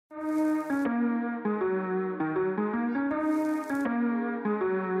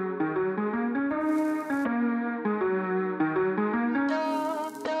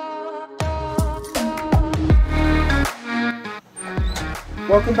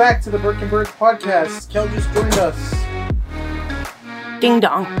Welcome back to the Burke and Bird podcast. Kel just joined us. Ding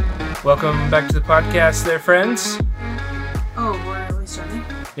dong. Welcome back to the podcast there, friends. Oh, we're really starting?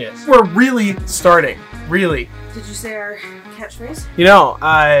 Yes. We're really starting. Really. Did you say our catchphrase? You know,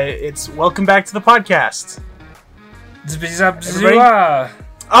 it's welcome back to the podcast. Zippity zap zooah.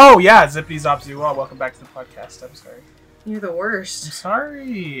 Oh, yeah, zippity zop zoo. Welcome back to the podcast. I'm sorry. You're the worst. I'm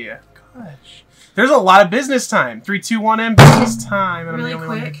sorry. Gosh. There's a lot of business time. 3, 2, 1, and business time. And Really I'm the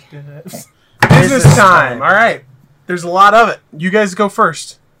only quick. one who did it. Business time. All right. There's a lot of it. You guys go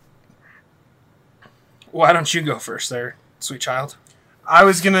first. Why don't you go first there, sweet child? I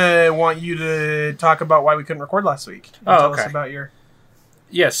was going to want you to talk about why we couldn't record last week. Oh, Tell okay. us about your...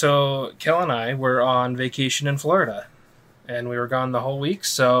 Yeah, so Kel and I were on vacation in Florida. And we were gone the whole week,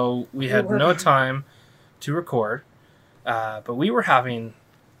 so we had no time to record. But we were having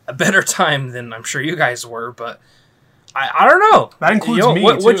a better time than I'm sure you guys were, but I don't know. That includes me,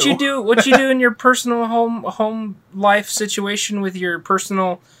 what too. What you do in your personal home life situation with your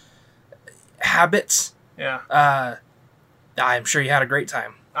personal habits? Yeah. I'm sure you had a great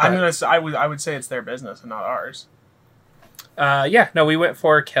time. I would say it's their business and not ours. We went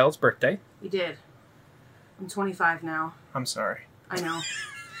for Kel's birthday. We did. I'm 25 now. I'm sorry. I know.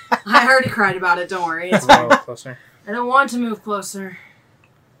 I already cried about it. Don't worry. It's A fine. little closer. I don't want to move closer.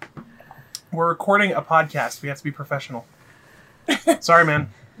 We're recording a podcast. We have to be professional. Sorry,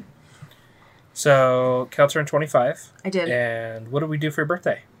 man. So Kel turned 25. I did. And what did we do for your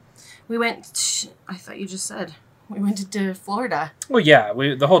birthday? We went... I thought you just said. We went to Florida. Well, yeah,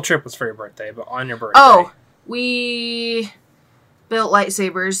 the whole trip was for your birthday, but on your birthday. Oh, we built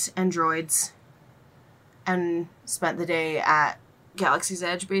lightsabers and droids and spent the day at Galaxy's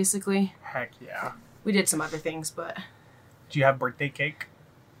Edge, basically. Heck yeah. We did some other things, but... Do you have birthday cake?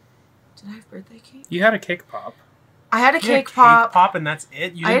 Did I have birthday cake? You had a cake pop. I had a You had cake pop. Cake pop, and that's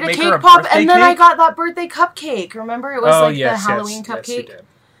it? You I had didn't a make her cake pop, birthday and then cake? I got that birthday cupcake. Remember? It was the Halloween Yes, you cupcake.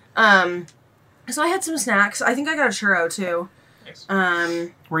 did. So I had some snacks. I think I got a churro, too. Nice. Where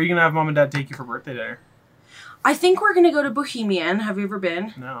are you going to have mom and dad take you for birthday dinner? I think we're going to go to Bohemian. Have you ever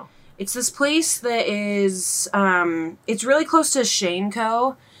been? No. It's this place that is, it's really close to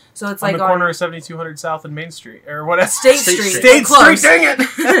Shaneco. So it's On like the corner of 7200 South and Main Street. Or what? State Street. State Close. Street, dang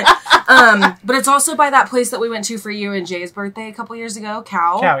it! But it's also by that place that we went to for you and Jay's birthday a couple years ago,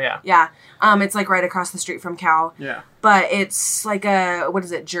 Cow. Cow, yeah. Yeah. It's like right across the street from Cow. Yeah. But it's like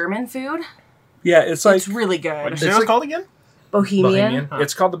German food? Yeah, it's like... It's really good. What did you say it was called again? Bohemian. Huh.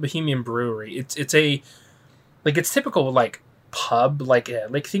 It's called the Bohemian Brewery. It's a... Like, it's typical, like, pub. Like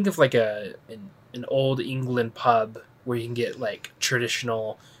think of, like, an old England pub where you can get, like,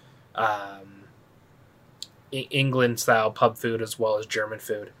 traditional... England-style pub food as well as German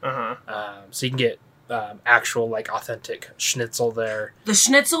food. Uh-huh. So you can get actual, like, authentic schnitzel there. The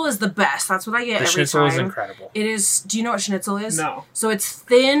schnitzel is the best. That's what I get The every schnitzel time. is incredible. It is... Do you know what schnitzel is? No. So it's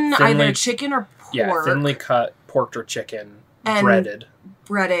thinly, either chicken or pork. Yeah, thinly cut pork or chicken, And- breaded.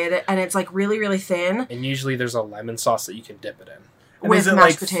 And it's like really, really thin. And usually there's a lemon sauce that you can dip it in. And With is it mashed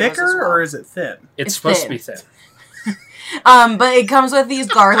like potatoes thicker as well. or is it thin? It's It's supposed thin. to be thin. But it comes with these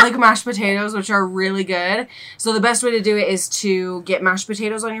garlic mashed potatoes, which are really good. So the best way to do it is to get mashed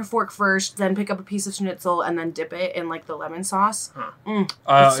potatoes on your fork first, then pick up a piece of schnitzel, and then dip it in, like, the lemon sauce. Huh.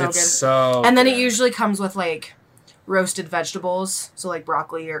 It's so good. So And then it good. usually comes with, like, roasted vegetables. So, like,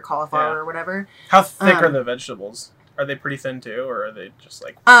 broccoli or cauliflower Yeah. or whatever. How thick are the vegetables? Are they pretty thin too, or are they just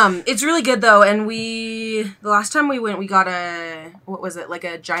like... It's really good, though. And the last time we went, we got like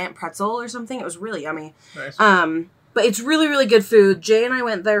a giant pretzel or something. It was really yummy. Nice. But it's really, really good food. Jay and I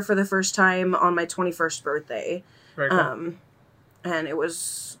went there for the first time on my 21st birthday. Very cool. And it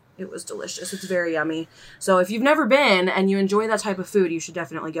was delicious. It's very yummy. So if you've never been and you enjoy that type of food, you should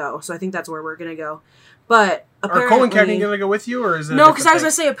definitely go. So I think that's where we're going to go. But Are Cole and Kenny going to go with you, or is it... No, because I was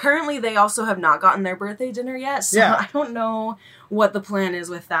going to say, apparently they also have not gotten their birthday dinner yet. So Yeah. I don't know what the plan is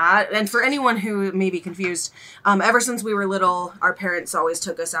with that. And for anyone who may be confused, ever since we were little, our parents always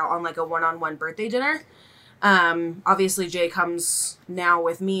took us out on like a one-on-one birthday dinner. Obviously Jay comes now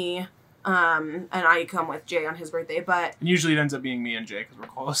with me, and I come with Jay on his birthday, but... Usually it ends up being me and Jay, because we're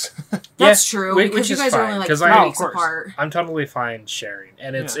close. That's true, which because you is guys are fine, only like 'cause 3 I- weeks of course. apart. I'm totally fine sharing.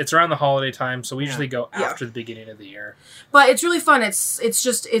 And Yeah. it's around the holiday time, so we usually go Yeah. after the beginning of the year. But it's really fun.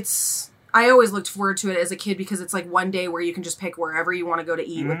 I always looked forward to it as a kid because it's like one day where you can just pick wherever you want to go to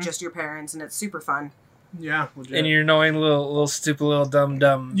eat with just your parents, and it's super fun. Yeah, legit. And your annoying little stupid little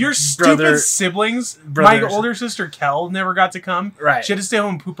dumb your stupid siblings. My older sister Kel never got to come. Right. She had to stay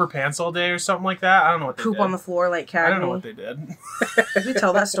home and poop her pants all day or something like that. I don't know what they Poop did. on the floor like Cagney. I don't know what they did. Did we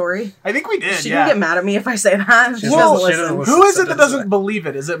tell that story? I think we did. She yeah. didn't get mad at me if I say that. She Well, doesn't she doesn't listen. listen. Who is it that doesn't believe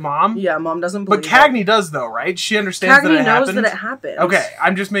it? Is it Mom? Yeah, Mom doesn't believe But Cagney does, though, right? She understands that it Cagney knows happened. that it happened. Okay,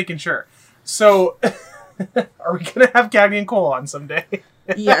 I'm just making sure. So, are we gonna have Cagney and Cole on someday?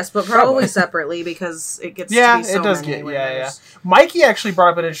 Yes, but probably separately because it gets to be so it does many get winners. Mikey actually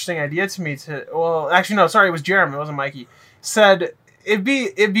brought up an interesting idea to me. Actually, no, sorry, it was Jeremy. It wasn't Mikey. Said it'd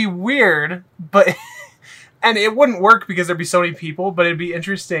be weird, but and it wouldn't work because there'd be so many people. But it'd be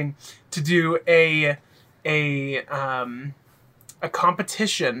interesting to do a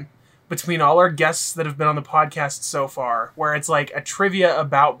competition between all our guests that have been on the podcast so far, where it's like a trivia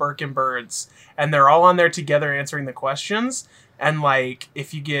about Burke and Birds, and they're all on there together answering the questions. And like,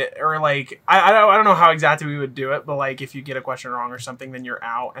 if you get, or like, I don't know how exactly we would do it, but like, if you get a question wrong or something, then you're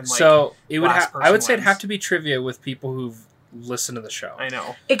out. And like, so it would. I would say it'd wins. have to be trivia with people who've listened to the show. I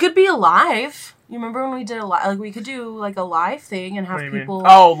know. It could be a live. You remember when we did a live? Like we could do like a live thing and have What do you mean? people.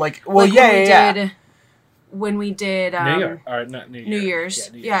 Oh, like, well, like yeah. When we did New Year, or not New Year. New Year's.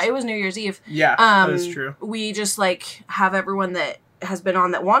 Yeah, New Year's. Yeah, it was New Year's Eve. Yeah, that is Um, true. We just like have everyone that has been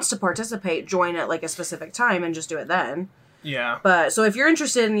on that wants to participate join at like a specific time and just do it then. Yeah. But so if you're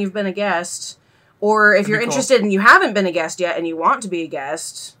interested and you've been a guest, or if That'd you're be cool. interested and you haven't been a guest yet and you want to be a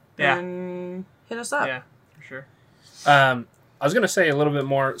guest, Yeah. then hit us up. Yeah, for sure. I was gonna say a little bit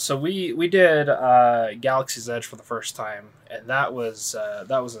more. So we did Galaxy's Edge for the first time, and that was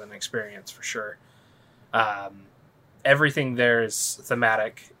an experience for sure. Everything there is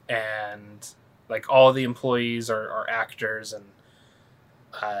thematic, and like all the employees are actors, and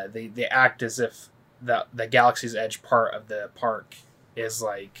they act as if the Galaxy's Edge part of the park is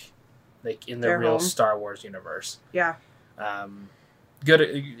like in the Their real home. Star Wars universe. Yeah. Good,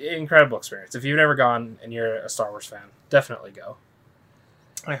 incredible experience. If you've never gone and you're a Star Wars fan, definitely go.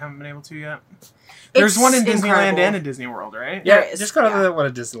 I haven't been able to yet. There's one in Disneyland incredible. and in Disney World, right? There Yeah, is, just go to yeah. the one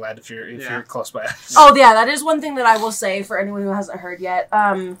at Disneyland if you're close by us. Oh yeah, that is one thing that I will say for anyone who hasn't heard yet.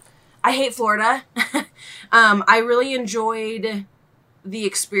 I hate Florida. I really enjoyed the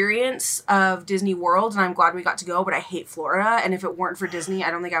experience of Disney World, and I'm glad we got to go, but I hate Florida, and if it weren't for Disney, I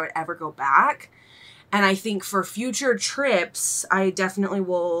don't think I would ever go back. And I think for future trips, I definitely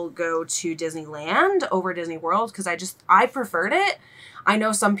will go to Disneyland over Disney World, because I preferred it. I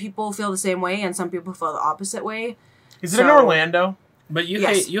know some people feel the same way, and some people feel the opposite way. Is it in Orlando? But you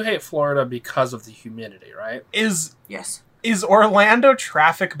Yes. hate Florida because of the humidity, right? Is Yes. Orlando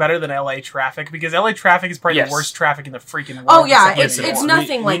traffic better than LA traffic? Because LA traffic is probably Yes. the worst traffic in the freaking world. Oh yeah, except it's Disney World.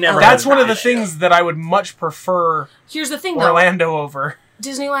 nothing We like never LA. That's one of the traffic. things that I would much prefer Here's the thing, though. Orlando over.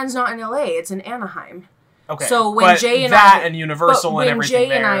 Disneyland's not in LA; it's in Anaheim. Okay. So when but Jay and that I- and Universal But and when everything Jay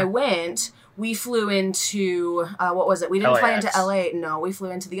there. and I went, we flew into what was it? We didn't fly LAX. into LA. No, we flew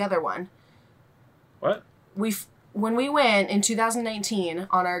into the other one. What? When we went in 2019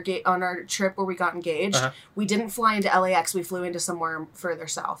 on our trip where we got engaged, Uh-huh. we didn't fly into LAX. We flew into somewhere further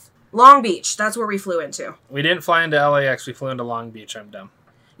south. Long Beach. That's where we flew into. We didn't fly into LAX. We flew into Long Beach. I'm dumb.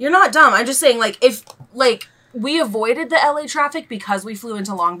 You're not dumb. I'm just saying, like, if we avoided the LA traffic because we flew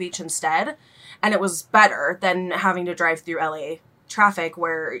into Long Beach instead, and it was better than having to drive through LA traffic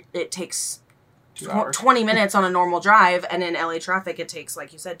where it takes 2 hours. 20 minutes on a normal drive, and in LA traffic it takes,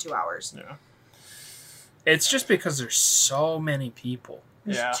 like you said, 2 hours. Yeah. It's just because there's so many people.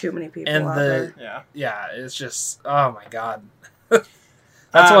 There's Yeah. too many people And out the- there. Yeah. Yeah, it's just, oh my god.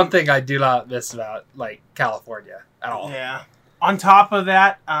 That's one thing I do not miss about like California at all. Yeah. On top of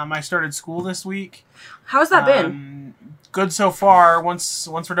that, I started school this week. How's that been? Good so far. Once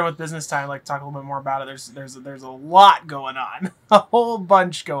we're done with business time, I'd like to talk a little bit more about it. There's a lot going on, a whole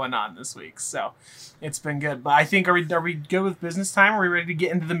bunch going on this week. So it's been good. But I think are we good with business time? Are we ready to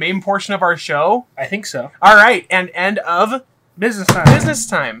get into the main portion of our show? I think so. All right, and end of Business time. business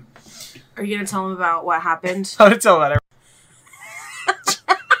time. Are you going to tell them about what happened? How to tell that?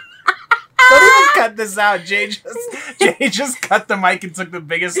 Don't even cut this out. Jay just cut the mic and took the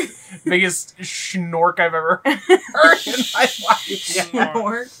biggest schnork I've ever heard in my life. Yeah.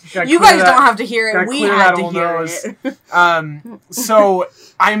 Or- Gotta you clear guys that- don't have to hear it. gotta We clear had that to whole hear nose. it. So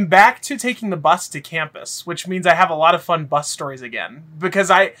I'm back to taking the bus to campus, which means I have a lot of fun bus stories again.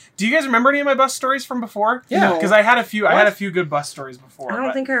 Because do you guys remember any of my bus stories from before? Yeah. Because I had a few. I had a few good bus stories before. I don't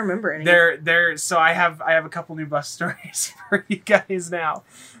but think I remember any. So I have a couple new bus stories for you guys now.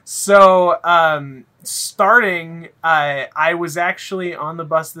 So starting, I was actually on the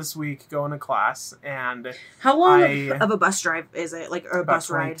bus this week going to class, and How long I- of a bus drive is it? Like, or a about bus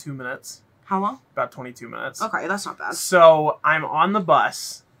ride? 22 minutes. How long? About 22 minutes. Okay, that's not bad. So I'm on the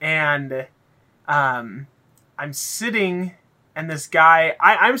bus, and I'm sitting, and this guy,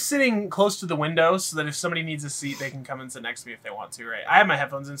 I'm sitting close to the window so that if somebody needs a seat, they can come and sit next to me if they want to, right? I have my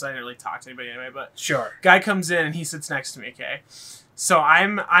headphones in, so I didn't really talk to anybody anyway, but Sure. guy comes in, and he sits next to me, okay? So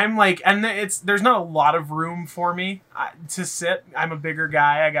I'm like, and there's not a lot of room for me to sit. I'm a bigger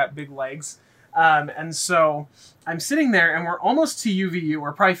guy. I got big legs. And so I'm sitting there, and we're almost to UVU.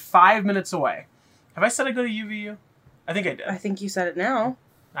 We're probably 5 minutes away. Have I said I go to UVU? I think I did. I think you said it now.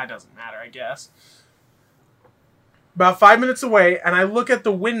 That doesn't matter, I guess. About 5 minutes away, and I look at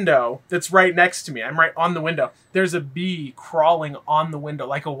the window that's right next to me. I'm right on the window. There's a bee crawling on the window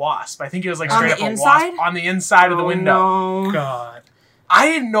like a wasp. I think it was like On straight the up a inside? wasp on the inside of the window. No. God. I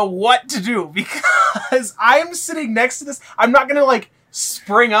didn't know what to do because I'm sitting next to this. I'm not gonna like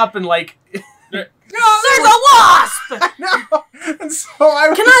spring up and like. There's a wasp! No. And so I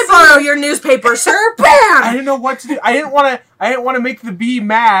was, Can I borrow your newspaper, sir? I Bam! didn't know what to do. I didn't want to make the bee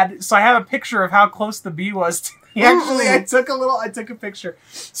mad, so I have a picture of how close the bee was to me. Actually, I took a picture.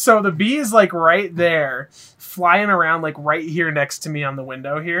 So the bee is like right there, flying around like right here next to me on the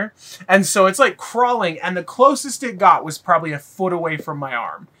window here. And so it's like crawling, and the closest it got was probably a foot away from my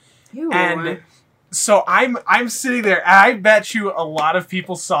arm. Ew. And so I'm sitting there, and I bet you a lot of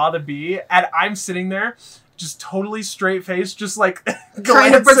people saw the bee, and I'm sitting there just totally straight faced, just like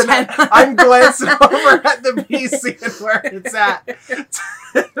Trying to pretend. I'm glancing over at the bee, seeing where it's at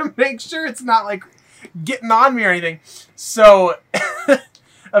to make sure it's not like getting on me or anything. So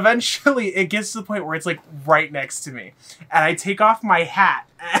eventually it gets to the point where it's like right next to me, and I take off my hat.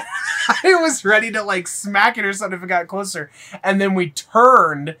 I was ready to like smack it or something if it got closer, and then we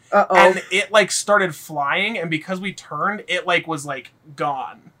turned, and it like started flying, and because we turned, it like was like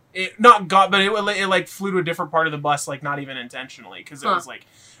gone. It not gone, but it like flew to a different part of the bus, like not even intentionally, because it was like,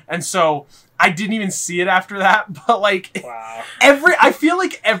 and so I didn't even see it after that. But like, Wow. I feel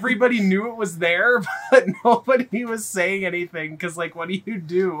like everybody knew it was there, but nobody was saying anything because like, what do you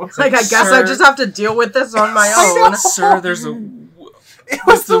do? Like, I guess I Sir. just have to deal with this on my I own. know. Sir, there's a It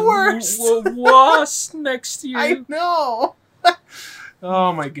was the worst. wasp next to you. I know.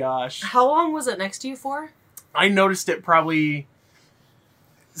 Oh my gosh. How long was it next to you for? I noticed it probably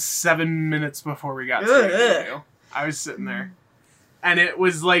 7 minutes before we got to Ugh. the interview. I was sitting there. And it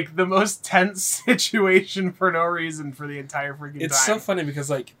was like the most tense situation for no reason for the entire freaking time. It's so funny because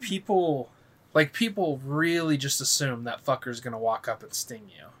like people really just assume that fucker's gonna walk up and sting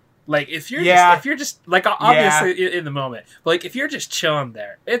you. Like if you're just like obviously in the moment, but like if you're just chilling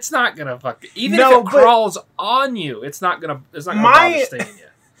there, it's not gonna even if it crawls on you, it's not gonna bother stinging you.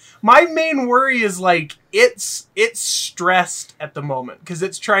 My main worry is like it's stressed at the moment because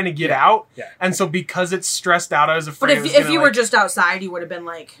it's trying to get out, and so because it's stressed out, I was afraid. But if you were just outside, you would have been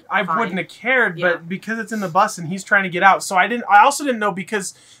like, I fine. wouldn't have cared. But because it's in the bus and he's trying to get out, so I didn't. I also didn't know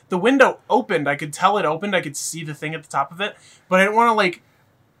because the window opened. I could tell it opened. I could see the thing at the top of it, but I didn't want to like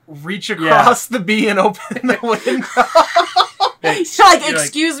reach across the bee and open the window. You're like,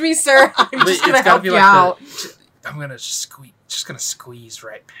 excuse me, sir. I'm just gonna help you out. I'm gonna just gonna squeeze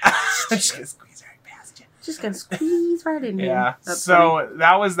right past. I'm just gonna squeeze right past you. Just gonna squeeze right in here. Yeah. That's so funny.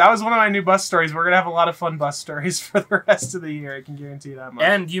 that was one of my new bus stories. We're gonna have a lot of fun bus stories for the rest of the year. I can guarantee that much.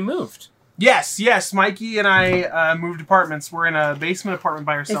 And you moved. Yes. Mikey and I moved apartments. We're in a basement apartment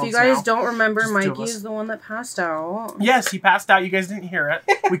by ourselves. If you guys now. don't remember, Just two of Mikey us. is the one that passed out. Yes, he passed out. You guys didn't hear it.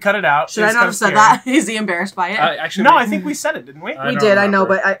 We cut it out. Should I not have said that? Is he embarrassed by it? Actually, No, I think we said it, didn't we? I we don't did, I know,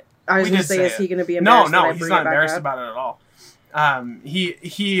 remember. but I was We going to did say, say is it. he going to be embarrassed? No, when I he's bring not it back embarrassed up? about it at all. He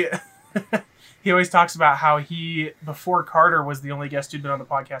he always talks about how he before Carter was the only guest who'd been on the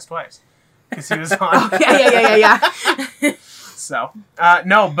podcast twice because he was on. Oh, yeah. So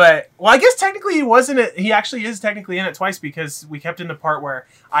no, but I guess technically he wasn't. He actually is technically in it twice because we kept in the part where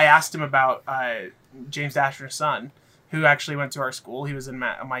I asked him about James Dasher's son, who actually went to our school. He was in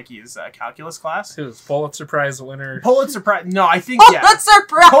Mikey's calculus class. It was Pulitzer Prize winner. Pulitzer Prize. No, I think Pulitzer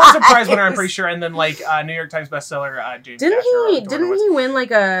Prize. Pulitzer Prize winner. I'm pretty sure, and then like New York Times bestseller James. Didn't Dasher, he win like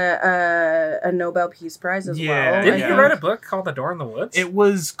a Nobel Peace Prize as well? Didn't Yeah. he write a book called A Door in the Woods? It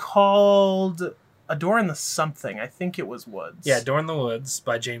was called A Door in the Something. I think it was Woods. Yeah, Door in the Woods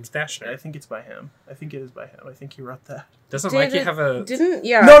by James I Dashner. think it's by him. I think it is by him. I think he wrote that. Doesn't Mikey have a...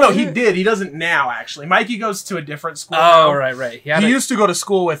 No, he did. He doesn't now, actually. Mikey goes to a different school Oh, now. right. He used to go to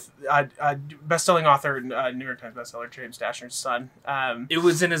school with best-selling author, New York Times bestseller, James Dashner's son. It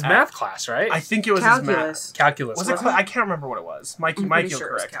was in his math class, right? I think it was Calculus. his math. Calculus. Was it? I can't remember what it was. Mikey I'm will pretty sure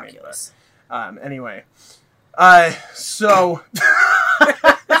it was correct me. calculus. But, anyway. So...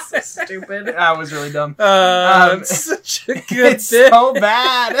 Stupid. That was really dumb. It's such a good It's bit. so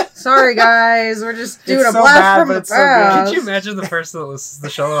bad. Sorry, guys. We're just doing It's a so blast bad, from but the it's so good. past. Could you imagine the person that listens to the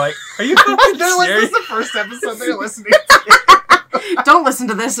show? They're like, "Are you fucking This serious?" is the first episode they're listening to. Don't listen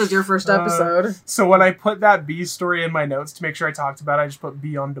to this as your first episode. So when I put that bee story in my notes to make sure I talked about it, I just put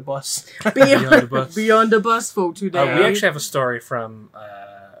bee on the bus. Beyond the Bus. Beyond the bus for today. We actually have a story from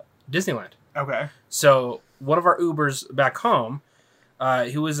Disneyland. Okay. So one of our Ubers back home,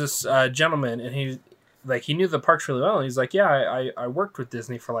 he was this gentleman, and he knew the parks really well. And he's like, "Yeah, I worked with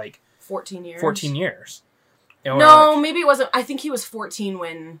Disney for like 14 years. 14 years." And we're No, like, maybe it wasn't. I think he was 14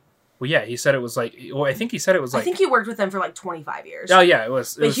 when... well, yeah, he said it was like. Well, I think he said it was like. I think he worked with them for like 25 years. Oh yeah, it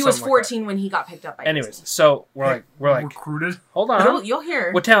was. But he was something like 14 when he got picked up by that. Anyways, Disney. so we're like, Recruited. hold on, You'll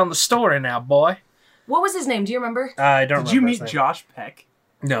hear. we're telling the story now, boy. What was his name? Do you remember? I don't. Did you remember meet his name. Josh Peck?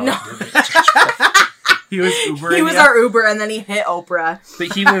 No. No. I didn't. He was Uber. He was our Uber, and then he hit Oprah.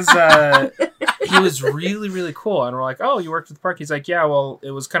 But he was really, really cool. And we're like, "Oh, you worked at the park?" He's like, "Yeah, well,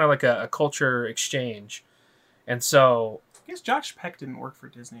 it was kind of like a culture exchange." And so I guess Josh Peck didn't work for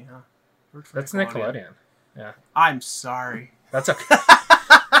Disney, huh? He worked for that's Nickelodeon. Yeah. I'm sorry. That's okay.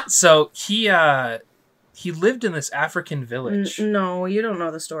 So he lived in this African village. No, you don't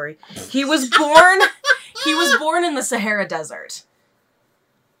know the story. He was born. He was born in the Sahara Desert,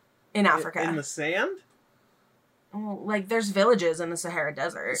 in Africa. In the sand? Well, like, there's villages in the Sahara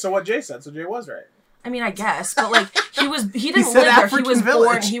Desert. So what Jay said, so Jay was right. I mean, I guess, but like, he didn't said live there. African He was born.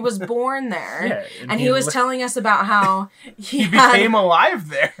 village. He was born there, Yeah, and he was telling us about how He became alive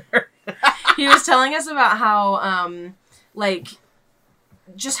there. he was telling us about how like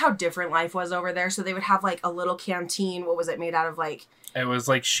just how different life was over there. So they would have like a little canteen. What was it made out of? Like, it was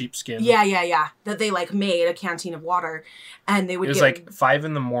like sheepskin. yeah. That they like made a canteen of water, and they would It was get like 5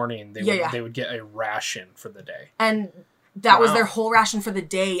 a.m. They would get a ration for the day. and that was Wow. their whole ration for the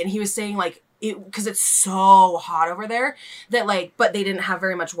day. And he was saying like, because it's so hot over there that like, but they didn't have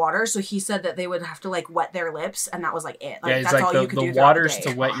very much water. So he said that they would have to like wet their lips, and that was like it. Like, Yeah, it's that's like all you could the do throughout the water's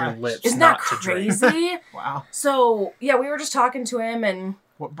day. to wet your Gosh. lips, Isn't that not to drink. crazy? Wow. So yeah, we were just talking to him, and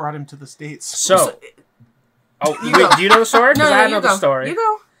What brought him to the States? So, You wait, go. do you know the story? Because I you know go. the story. You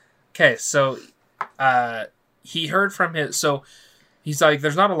go. Okay, so he heard from his. So he's like,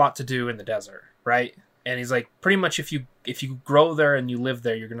 "There's not a lot to do in the desert, right?" And he's like, "Pretty much, if you grow there and you live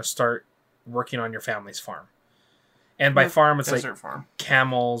there, you're gonna start working on your family's farm." And by farm, it's Desert like farm.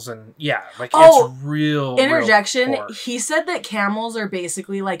 camels and it's real. Interjection. real poor. He said that camels are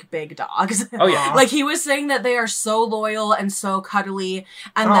basically like big dogs. Oh yeah, Like he was saying that they are so loyal and so cuddly,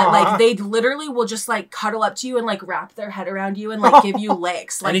 and that like they literally will just like cuddle up to you and like wrap their head around you and like give you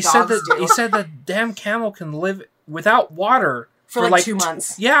licks like and he dogs said that do he said that damn camel can live without water for like 2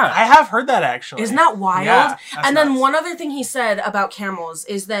 months. Yeah, I have heard that actually. Isn't that wild? Yeah, that's and then nuts. one other thing he said about camels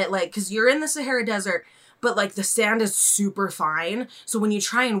is that like, because you're in the Sahara Desert, but like the sand is super fine, so when you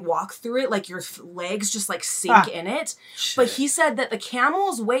try and walk through it, like your legs just like sink in it. But he said that the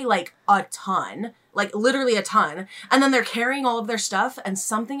camels weigh like a ton, like literally a ton, and then they're carrying all of their stuff, and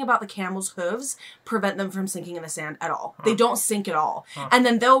something about the camel's hooves prevent them from sinking in the sand at all. They don't sink at all. And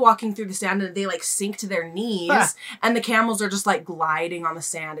then they're walking through the sand and they like sink to their knees, and the camels are just like gliding on the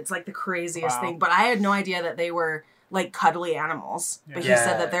sand. It's like the craziest Wow. thing. But I had no idea that they were like cuddly animals. But he Yeah.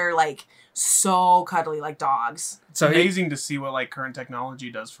 said that they're like so cuddly, like dogs. It's So he, amazing to see what like current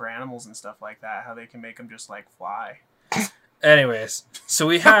technology does for animals and stuff like that. How they can make them just like fly. anyways, so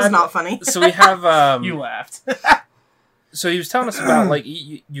we That was had not funny. so we have You laughed. so he was telling us about like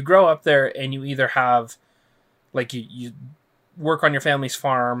you grow up there and you either have like you work on your family's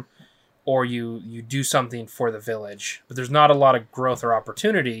farm or you do something for the village, but there's not a lot of growth or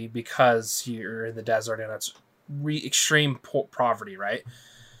opportunity because you're in the desert and it's extreme poverty, right?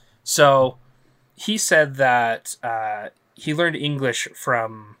 So he said that he learned English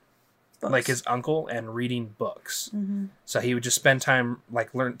from like his uncle and reading books. Mm-hmm. So he would just spend time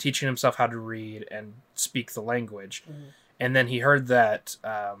like teaching himself how to read and speak the language. Mm-hmm. And then he heard that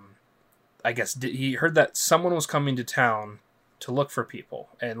he heard that someone was coming to town to look for people,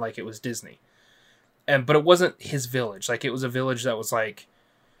 and like it was Disney. But it wasn't his village. Like it was a village that was like,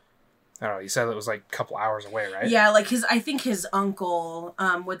 I don't know, he said it was like a couple hours away, right? Yeah, like I think his uncle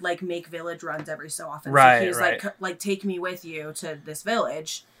would like make village runs every so often. Right, So he was right. like take me with you to this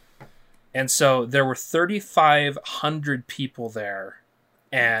village. And so there were 3,500 people there,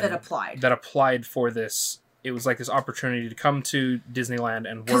 and That applied for this. It was like this opportunity to come to Disneyland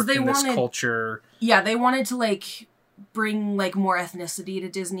and 'Cause work they in this wanted- culture. Yeah, they wanted to like bring like more ethnicity to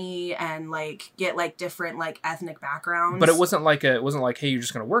Disney and like get like different like ethnic backgrounds. But it wasn't like hey, you're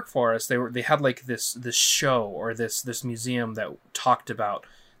just going to work for us. They had like this show or this museum that talked about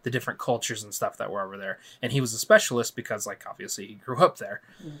the different cultures and stuff that were over there. And he was a specialist because, like, obviously he grew up there.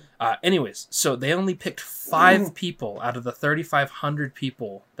 Anyways, so they only picked 5 people out of the 3,500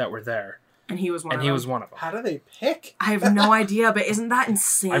 people that were there. And he was one of them. How do they pick? I have no idea, but isn't that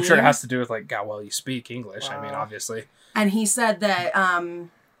insane? I'm sure it has to do with, like, how well you speak English. I mean, obviously. And he said that,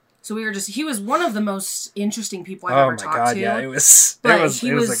 so he was one of the most interesting people I've ever talked to. Yeah, it was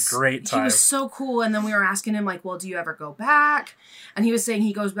a great time. He was so cool. And then we were asking him, like, well, do you ever go back? And he was saying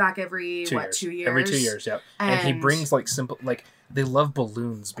he goes back every 2 years? Every 2 years, yeah. And he brings, like, simple, like, they love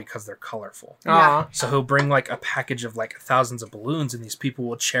balloons because they're colorful. Yeah. So he'll bring, like, a package of, like, thousands of balloons, and these people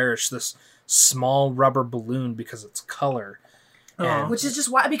will cherish this small rubber balloon because it's color. Which is just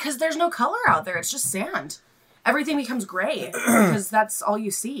why, because there's no color out there. It's just sand. Everything becomes gray because that's all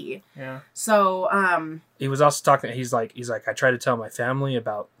you see. Yeah. So, he was also talking, he's like, I try to tell my family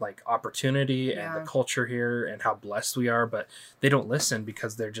about, like, opportunity and the culture here and how blessed we are, but they don't listen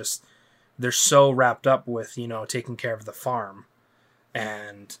because they're so wrapped up with, you know, taking care of the farm.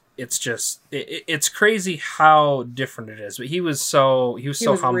 And it's just, it's crazy how different it is. But he was so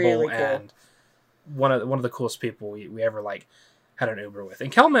humble really cool. And one of the coolest people we ever, like, had an Uber with.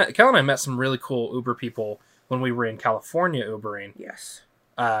 And Kel and I met some really cool Uber people when we were in California Ubering. Yes.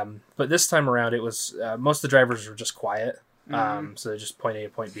 But this time around, it was most of the drivers were just quiet. So they're just point A to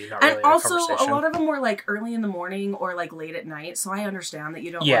point B, not really a also, conversation. a lot of them were, like, early in the morning or, like, late at night, so I understand that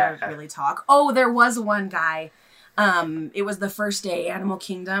you don't want to really talk. Oh, there was one guy. It was the first day, Animal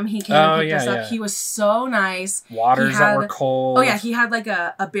Kingdom. He came and picked us up. He was so nice. Waters that were cold. Oh, yeah, he had, like,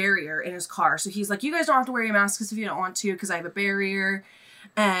 a barrier in his car. So he's like, you guys don't have to wear your masks if you don't want to, because I have a barrier.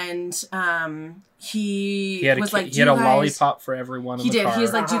 And he was like, he had a lollipop for everyone in the car. He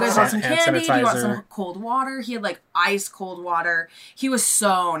was like, do you guys want some candy? Do you want some cold water? He had, like, ice cold water. He was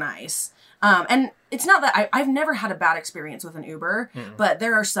so nice. And it's not that I've never had a bad experience with an Uber, but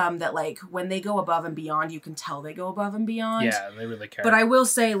there are some that, like, when they go above and beyond, you can tell they go above and beyond. Yeah, they really care. But I will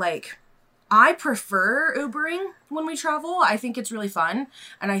say, like, I prefer Ubering when we travel. I think it's really fun,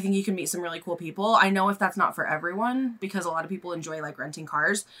 and I think you can meet some really cool people. I know if that's not for everyone, because a lot of people enjoy, like, renting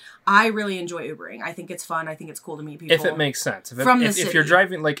cars. I really enjoy Ubering. I think it's fun. I think it's cool to meet people. If it makes sense. If you're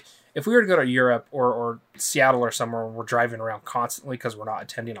driving, like, if we were to go to Europe or Seattle or somewhere where we're driving around constantly because we're not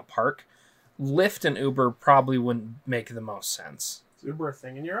attending a park, Lyft and Uber probably wouldn't make the most sense. Is Uber a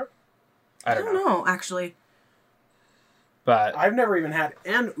thing in Europe? I don't know, actually. But I've never even had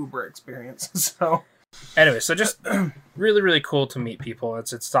an Uber experience, so... Anyway, so just really, really cool to meet people.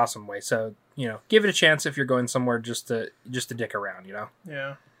 It's an awesome way. So, you know, give it a chance if you're going somewhere just to dick around, you know?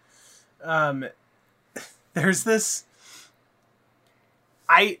 Yeah. There's this...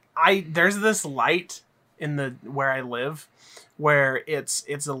 there's this light in where I live where it's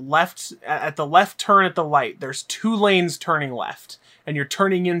a left, at the left turn at the light, there's 2 lanes turning left, and you're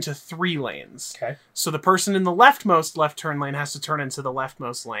turning into 3 lanes. Okay. So the person in the leftmost left turn lane has to turn into the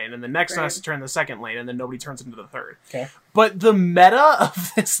leftmost lane, and the next one has to turn the second lane, and then nobody turns into the third. Okay. But the meta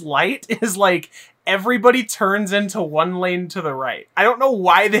of this light is, like, everybody turns into 1 lane to the right. I don't know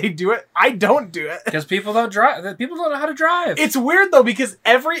why they do it. I don't do it. Because people don't drive. People don't know how to drive. It's weird, though, because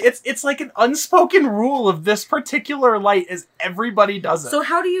it's like an unspoken rule of this particular light is everybody does it. So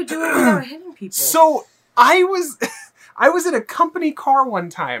how do you do it without hitting people? So I was in a company car one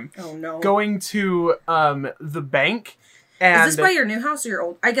time. Oh, no. Going to the bank. And is this by your new house or your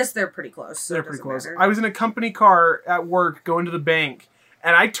old? I guess they're pretty close. So they're pretty close. Matter. I was in a company car at work going to the bank,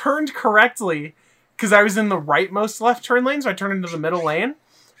 and I turned correctly because I was in the rightmost left turn lane, so I turned into the middle lane.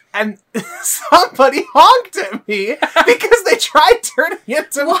 And somebody honked at me because they tried turning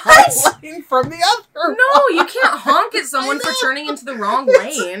into my lane from the other. No, you can't honk at someone for turning into the wrong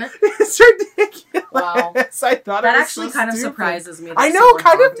lane. It's ridiculous. Wow. I thought that it was actually so kind of stupid. surprises me. I know,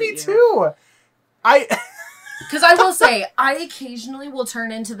 kind of me too. Because I will say, I occasionally will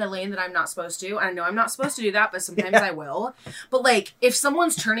turn into the lane that I'm not supposed to. I know I'm not supposed to do that, but sometimes I will. But, like, if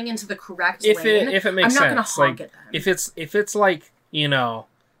someone's turning into the correct lane, if it makes I'm not going to sense, honk like, at them. If it's like, you know,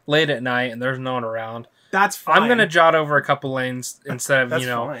 late at night and there's no one around, that's fine. I'm going to jot over a couple lanes instead of,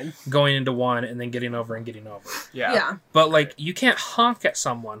 fine. going into one and then getting over and getting over. Yeah. But, like, you can't honk at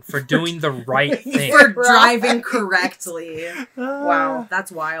someone for doing the right thing. For driving correctly. Wow,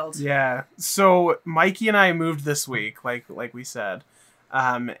 that's wild. Yeah. So Mikey and I moved this week, like we said.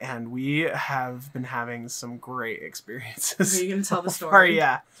 And we have been having some great experiences. Are you going to tell the story?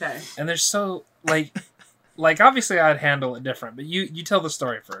 Yeah. Okay. And there's so, like obviously I'd handle it different, but you tell the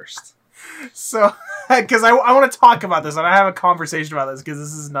story first. So, because I want to talk about this, and I have a conversation about this, because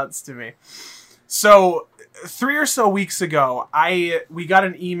this is nuts to me. So, 3 or so weeks ago, we got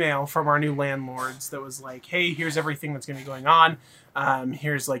an email from our new landlords that was like, hey, here's everything that's going to be going on.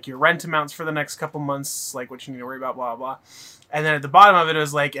 Here's like your rent amounts for the next couple months, like what you need to worry about, blah, blah, blah. And then at the bottom of it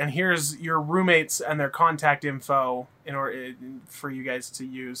was like, and here's your roommates and their contact info in order for you guys to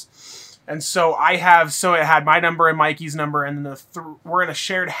use. And so it had my number and Mikey's number, and then we're in a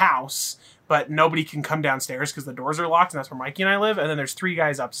shared house, but nobody can come downstairs because the doors are locked, and that's where Mikey and I live. And then there's 3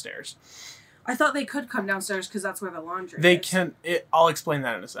 guys upstairs. I thought they could come downstairs because that's where the laundry is. They can. I'll explain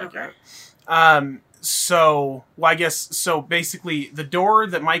that in a second. Okay. So basically the door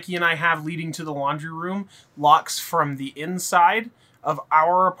that Mikey and I have leading to the laundry room locks from the inside of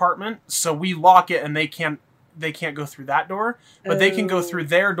our apartment. So we lock it and they can't go through that door, but they can go through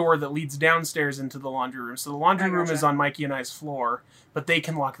their door that leads downstairs into the laundry room. So the laundry room is on Mikey and I's floor, but they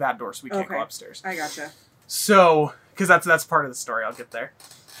can lock that door so we can't go upstairs. I gotcha. So, because that's part of the story. I'll get there.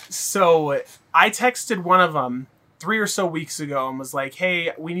 So I texted one of them 3 or so weeks ago and was like,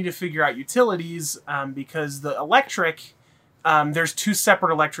 hey, we need to figure out utilities because the electric, there's 2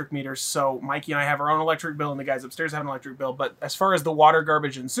 separate electric meters. So Mikey and I have our own electric bill and the guys upstairs have an electric bill. But as far as the water,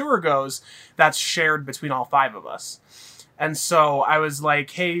 garbage, and sewer goes, that's shared between all 5 of us. And so I was like,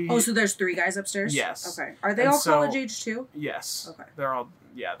 hey... Oh, so there's 3 guys upstairs? Yes. Okay. Are they all college age too? Yes. Okay. They're all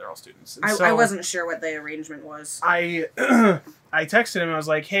students. I wasn't sure what the arrangement was. I texted him and I was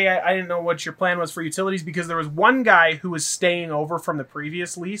like, hey, I didn't know what your plan was for utilities because there was one guy who was staying over from the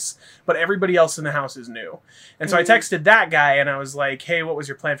previous lease, but everybody else in the house is new. And so I texted that guy and I was like, hey, what was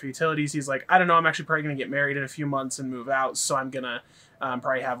your plan for utilities? He's like, I don't know. I'm actually probably going to get married in a few months and move out. So I'm going to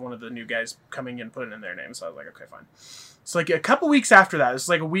probably have one of the new guys coming in, put it in their name. So I was like, okay, fine. So like a couple weeks after that, this was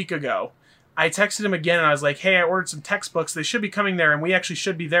like a week ago, I texted him again and I was like, hey, I ordered some textbooks. They should be coming there and we actually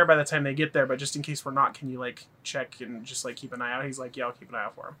should be there by the time they get there. But just in case we're not, can you like check and just like keep an eye out? He's like, yeah, I'll keep an eye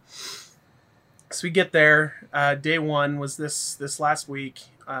out for him. So we get there. Day 1 was this last week.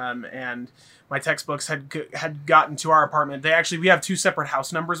 And my textbooks had gotten to our apartment. We have 2 separate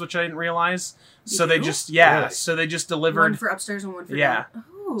house numbers, which I didn't realize. So they just, really? So they just delivered. One for upstairs and one for down.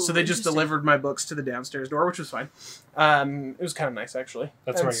 Oh, so they just delivered my books to the downstairs door, which was fine. It was kind of nice, actually.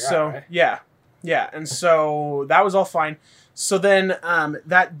 That's where you're at, right? Yeah. And so that was all fine. So then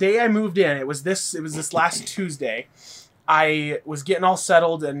that day I moved in, it was this last Tuesday. I was getting all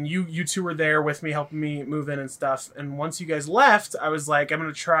settled, and you 2 were there with me, helping me move in and stuff. And once you guys left, I was like, I'm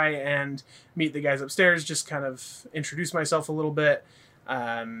going to try and meet the guys upstairs, just kind of introduce myself a little bit.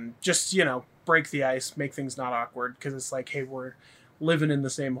 Just, break the ice, make things not awkward, because it's like, hey, we're living in the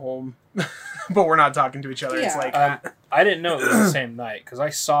same home, but we're not talking to each other. Yeah. It's like... I didn't know it was the same night, because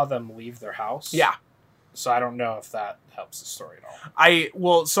I saw them leave their house. Yeah. So I don't know if that helps the story at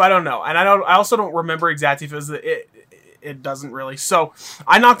all. So I don't know. And I also don't remember exactly if it was it doesn't really. So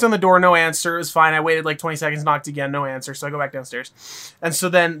I knocked on the door, no answer. It was fine. I waited like 20 seconds, knocked again, no answer. So I go back downstairs. And so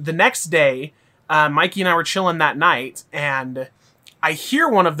then the next day, Mikey and I were chilling that night, and I hear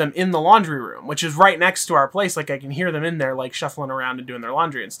one of them in the laundry room, which is right next to our place. Like I can hear them in there, like shuffling around and doing their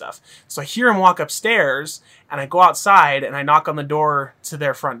laundry and stuff. So I hear him walk upstairs, and I go outside and I knock on the door to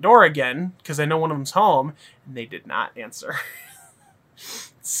their front door again, because I know one of them's home, and they did not answer.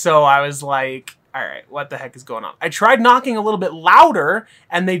 So I was like, all right, what the heck is going on? I tried knocking a little bit louder,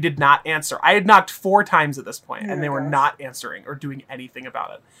 and they did not answer. I had knocked 4 times at this point, and they were not answering or doing anything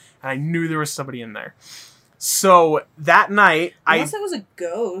about it. And I knew there was somebody in there. So that night, unless it was a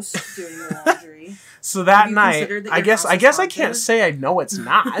ghost doing the laundry. So that night, I guess I can't say I know it's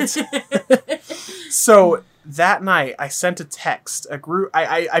not. So that night, I sent a text, a group.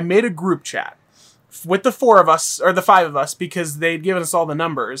 I made a group chat with the 4 of us, or the 5 of us, because they'd given us all the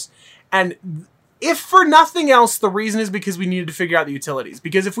numbers. And if for nothing else, the reason is because we needed to figure out the utilities.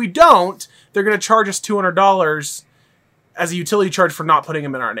 Because if we don't, they're going to charge us $200 as a utility charge for not putting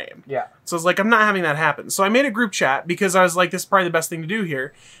them in our name. Yeah. So I was like, I'm not having that happen. So I made a group chat because I was like, this is probably the best thing to do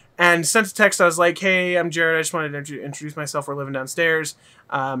here. And sent a text. I was like, hey, I'm Jared. I just wanted to introduce myself. We're living downstairs.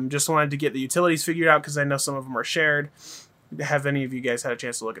 Just wanted to get the utilities figured out because I know some of them are shared. Have any of you guys had a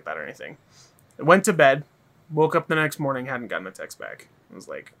chance to look at that or anything? I went to bed. Woke up the next morning. Hadn't gotten a text back. I was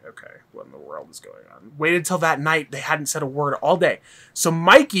like, okay, what in the world is going on? Waited till that night. They hadn't said a word all day. So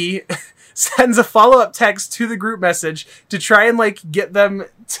Mikey sends a follow-up text to the group message to try and like get them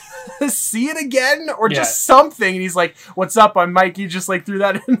to see it again or just something. And he's like, what's up? I'm Mikey. Just like threw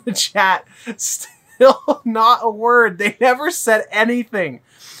that in the chat. Still not a word. They never said anything.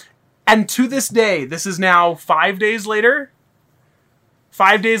 And to this day, this is now 5 days later.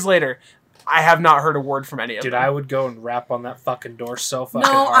 5 days later. I have not heard a word from any of Dude, them. I would go and rap on that fucking door so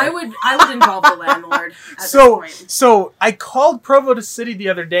fucking No, hard. I would involve the landlord at this So, point. so I called Provo to City the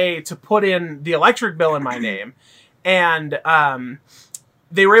other day to put in the electric bill in my name, and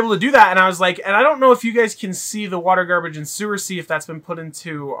they were able to do that. And I was like, and I don't know if you guys can see the water, garbage, and sewer, see if that's been put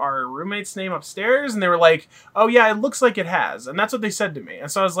into our roommate's name upstairs. And they were like, oh yeah, it looks like it has, and that's what they said to me.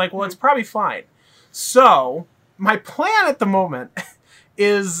 And so I was like, well, it's probably fine. So my plan at the moment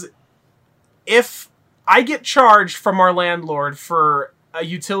is, if I get charged from our landlord for a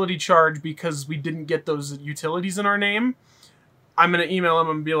utility charge because we didn't get those utilities in our name, I'm going to email him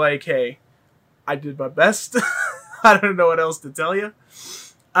and be like, hey, I did my best. I don't know what else to tell you.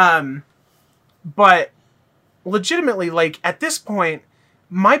 But legitimately, like, at this point,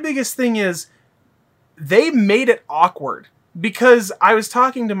 my biggest thing is they made it awkward. Because I was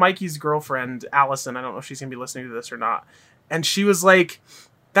talking to Mikey's girlfriend, Allison. I don't know if she's going to be listening to this or not. And she was like,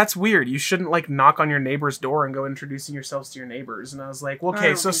 that's weird. You shouldn't, like, knock on your neighbor's door and go introducing yourselves to your neighbors. And I was like, well,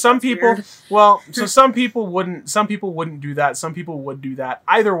 okay, so some people, so some people wouldn't do that. Some people would do that.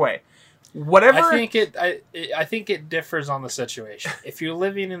 Either way, whatever. I think it differs on the situation. If you're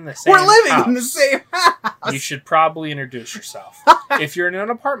living in the same We're living house, in the same house. you should probably introduce yourself. If you're in an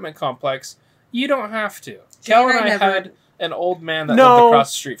apartment complex, you don't have to. Kel and I had an old man that lived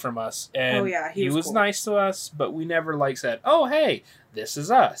across the street from us, and he was cool. Nice to us, but we never said, oh, hey, this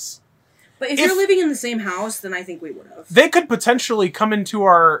is us. But if you're living in the same house, then I think we would have. They could potentially come into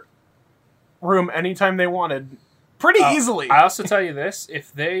our room anytime they wanted, pretty easily. I also tell you this,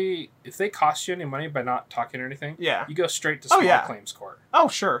 if they cost you any money by not talking or anything, you go straight to small claims court. Oh,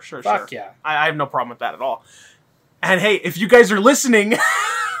 sure. Fuck yeah. I have no problem with that at all. And hey, if you guys are listening...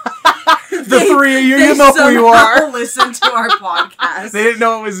 The three of you, you know who you are. Listen to our podcast. They didn't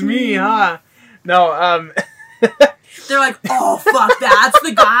know it was me, huh? No, They're like, oh, fuck, that's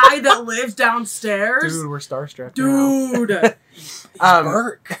the guy that lives downstairs? Dude, we're starstruck. Dude.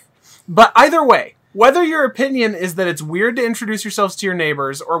 Burke. But either way, whether your opinion is that it's weird to introduce yourselves to your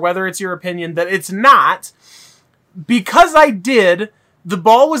neighbors, or whether it's your opinion that it's not, because I did... The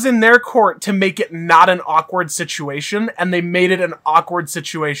ball was in their court to make it not an awkward situation, and they made it an awkward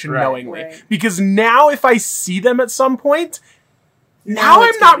situation knowingly. Right. Because now if I see them at some point, now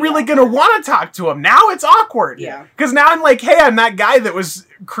I'm not really going to want to talk to them. Now it's awkward. Yeah. Because now I'm like, hey, I'm that guy that was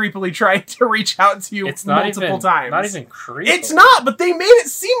creepily trying to reach out to you multiple times. Not even creepy. It's not, but they made it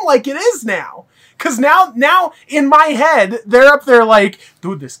seem like it is now. Because now in my head, they're up there like,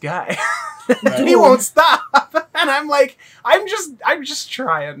 dude, this guy... Right. He won't stop. And I'm like, I'm just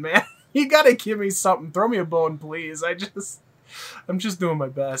trying, man. You gotta give me something. Throw me a bone, please. I'm just doing my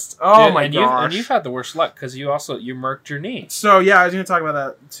best. Oh my gosh. And you've had the worst luck because you murked your knee. So yeah, I was gonna talk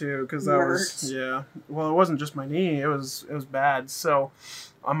about that too, because that was well, it wasn't just my knee. It was bad. So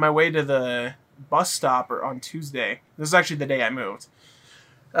on my way to the bus stop on Tuesday, this is actually the day I moved.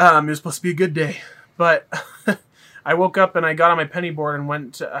 It was supposed to be a good day, but I woke up and I got on my penny board and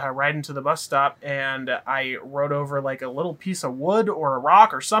went riding to the bus stop, and I rode over like a little piece of wood or a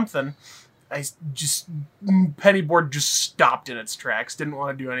rock or something. Penny board just stopped in its tracks, didn't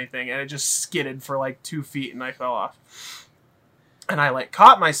want to do anything, and it just skidded for like 2 feet, and I fell off. And I like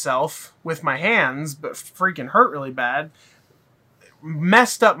caught myself with my hands, but freaking hurt really bad.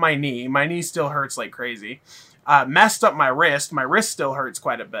 Messed up my knee. My knee still hurts like crazy. Messed up my wrist. My wrist still hurts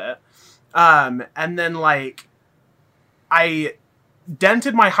quite a bit. And then like... I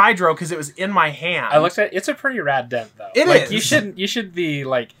dented my hydro because it was in my hand. I looked at it's a pretty rad dent though. It is. You should be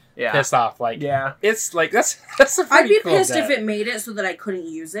like pissed off. Like it's like that's a pretty I'd be cool pissed dent. if it made it so that I couldn't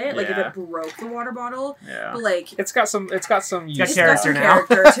use it. Like if it broke the water bottle. Yeah. But like it's got some It's got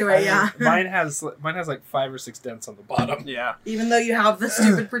character to it, yeah. Mine has like 5 or 6 dents on the bottom. Yeah. Even though you have the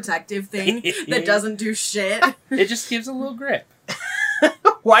stupid protective thing that doesn't do shit. It just gives a little grip.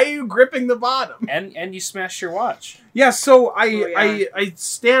 Why are you gripping the bottom? And you smash your watch. Yeah, so I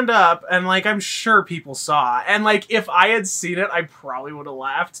stand up, and like I'm sure people saw, and like if I had seen it, I probably would have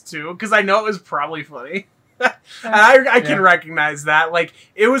laughed too, because I know it was probably funny. And I can recognize that. Like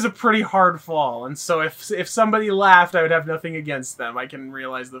it was a pretty hard fall, and so if somebody laughed, I would have nothing against them. I can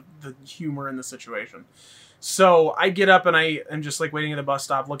realize the humor in the situation. So I get up and I am just like waiting at the bus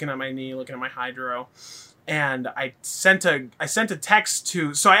stop, looking at my knee, looking at my hydro. And I sent a text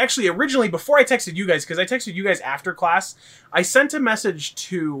to... So I actually originally, before I texted you guys, because I texted you guys after class, I sent a message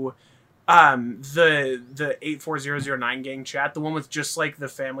to the 84009 gang chat, the one with just like the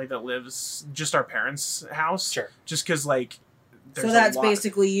family that lives just our parents' house. Sure. Just because like there's So that's a lot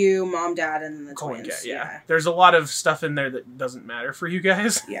basically you, mom, dad, and the Colin twins. Cat, yeah. There's a lot of stuff in there that doesn't matter for you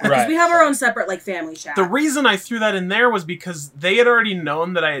guys. Yeah, because Right. we have our own separate like family chat. The reason I threw that in there was because they had already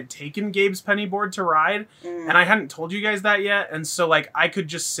known that I had taken Gabe's penny board to ride, and I hadn't told you guys that yet, and so like I could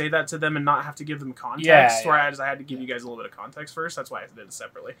just say that to them and not have to give them context. Yeah. Whereas I had to give you guys a little bit of context first. That's why I did it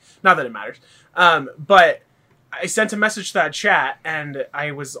separately. Not that it matters. But I sent a message to that chat, and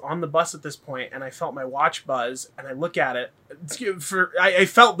I was on the bus at this point, and I felt my watch buzz, and I look at it. I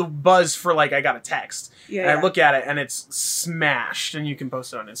felt the buzz for like I got a text. Yeah, And I look at it, and it's smashed, and you can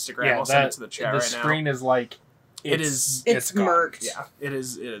post it on Instagram. Yeah, I'll send it to the chat right now. The screen is like It's gone. murked. Yeah, it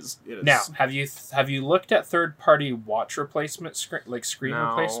is. Now, have you looked at third-party watch replacement screen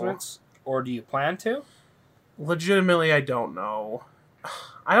No. replacements, or do you plan to? Legitimately, I don't know.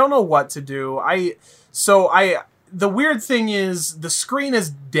 I don't know what to do. The weird thing is the screen is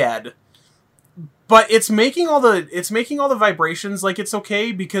dead, but it's making all the vibrations. Like it's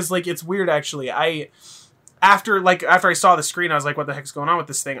okay because like it's weird actually. After I saw the screen, I was like, what the heck's going on with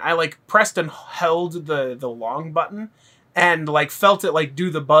this thing? I like pressed and held the long button and like felt it like do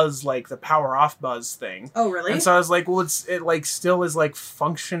the buzz, like the power off buzz thing. Oh, really? And so I was like, well, it like still is like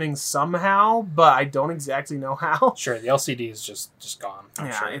functioning somehow, but I don't exactly know how. Sure, the LCD is just gone.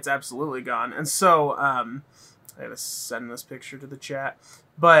 I'm sure. It's absolutely gone. And so I gotta send this picture to the chat.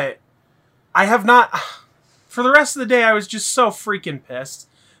 But I have not for the rest of the day I was just so freaking pissed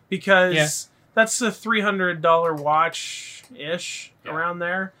because that's a $300 watch ish around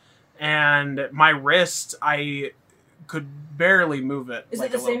there. And my wrist, I could barely move it. Is like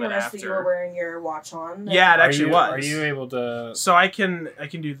it the a little same bit wrist after. that you were wearing your watch on? Yeah, it actually was. Are you able to? So I can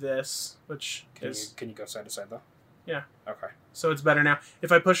do this, which Can you go side to side though? Yeah. Okay. So it's better now.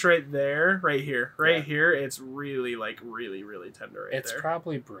 If I push right here, here, it's really really tender right It's there.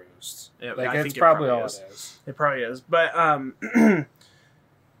 probably bruised. Yeah, Like I it's think it probably probably all is. it is. It probably is. But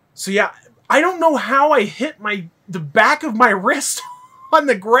so yeah, I don't know how I hit the back of my wrist on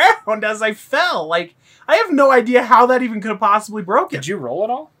the ground as I fell. Like I have no idea how that even could have possibly broken. Did you roll at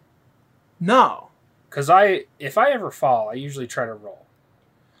all? No. Because if I ever fall, I usually try to roll.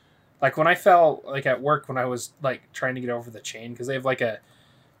 Like when I fell, like at work when I was like trying to get over the chain, because they have like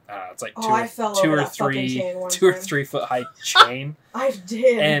it's like I fell over that fucking chain one two or time. 3 foot high chain, I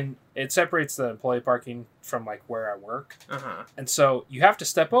did. and it separates the employee parking from like where I work, Uh-huh. and so you have to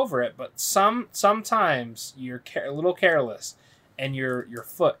step over it. But sometimes you're a little careless, and your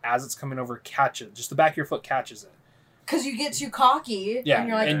foot as it's coming over catches just the back of your foot catches it. Because you get too cocky, Yeah, and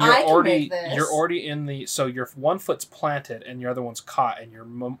you're like, and I can make this. you're already in the so your one foot's planted and your other one's caught, and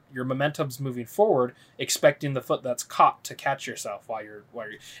your momentum's moving forward, expecting the foot that's caught to catch yourself while you're.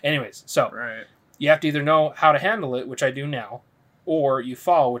 Anyways, so Right. you have to either know how to handle it, which I do now, or you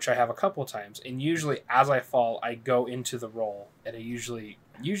fall, which I have a couple times. And usually, as I fall, I go into the roll, and it usually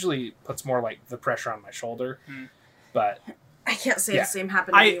puts more like the pressure on my shoulder. But I can't say Yeah. the same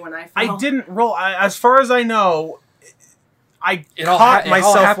happened to me when I fell. I didn't roll. As far as I know, I It all caught it all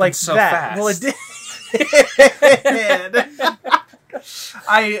myself happened like so that. fast. Well, it did.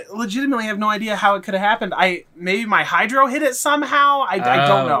 I legitimately have no idea how it could have happened. Maybe my hydro hit it somehow. I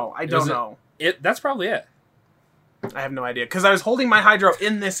don't know. I don't know. That's probably it. I have no idea because I was holding my hydro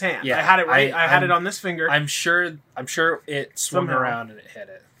in this hand. Yeah, I had it right. I had I'm- it on this finger. I'm sure it swung Somehow. around and it hit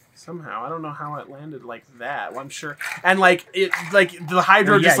it. Somehow, I don't know how it landed like that. Well, I'm sure, and like the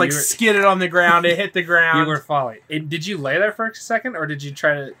hydro Well, yeah, just like you were- skidded on the ground. It hit the ground. You were falling. Did you lay there for a second, or did you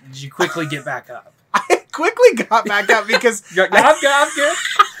quickly get back up? I quickly got back up because I'm good.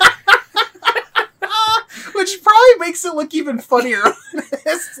 which probably makes it look even funnier,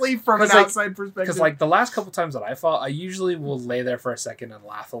 honestly, from an 'Cause, like- outside perspective. Because like the last couple times that I fall, I usually will lay there for a second and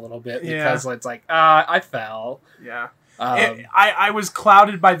laugh a little bit Yeah. because it's like I fell. yeah, Um, I was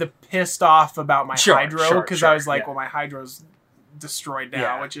clouded by the pissed off about my Sure, hydro sure, because sure, I was like, yeah. well, my hydro's destroyed now,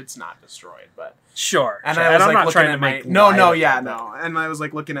 Yeah. which it's not destroyed, but sure. and sure. I was I'm like not looking trying at to my make no, light of it, yeah, but- no, and I was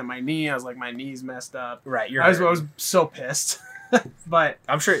like looking at my knee. I was like, my knee's messed up. Right, you're. I was hurting. so pissed, but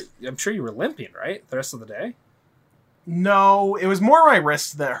I'm sure you were limping, right? The rest of the day. no, it was more my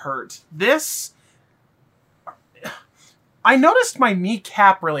wrist that hurt. This, I noticed my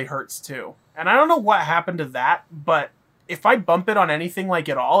kneecap really hurts too, and I don't know what happened to that, but if I bump it on anything like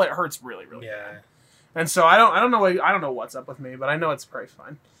at all, it hurts really, really bad. Yeah. And so I don't know what's up with me, but I know it's probably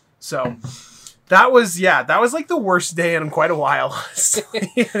fine. So that was like the worst day in quite a while.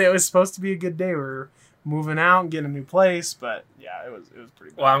 honestly. And it was supposed to be a good day. We were moving out and getting a new place, but yeah, it was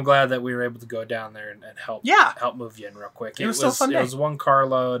pretty bad. Well, I'm glad that we were able to go down there and help. Yeah. help move you in real quick. It was still a fun It day. was one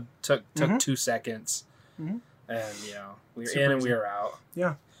carload. Took Mhm. 2 seconds, Mhm. and we were Super in and easy. we were out.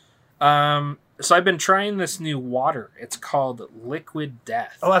 Yeah. So I've been trying this new water. It's called Liquid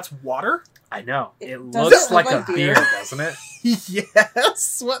Death. Oh, that's water? I know. It It doesn't looks look like a like beer, beer. doesn't it?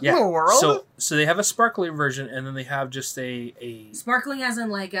 Yes. What in the world? So they have a sparkly version, and then they have just a Sparkling as in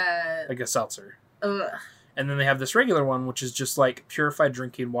like a. seltzer. Ugh. And then they have this regular one, which is just like purified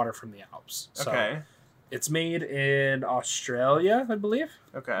drinking water from the Alps. So Okay. it's made in Australia, I believe.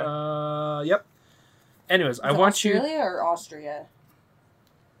 Okay. Yep. Anyways, I Is it want you. Australia or Austria?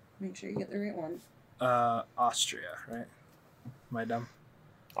 Make sure you get the right one. Austria, right? Am I dumb?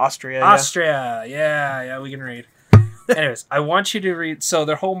 Austria. Yeah. Austria. Yeah, we can read. Anyways, I want you to read. So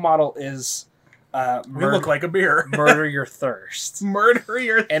their whole model is We look like a beer. murder your thirst. Murder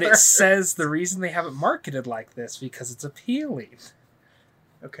your And it thirst. says the reason they have it marketed like this because it's appealing.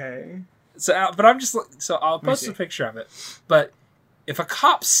 Okay. So, but I'm just so I'll me post see. a picture of it. But if a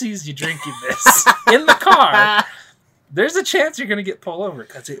cop sees you drinking this in the car, there's a chance you're going to get pulled over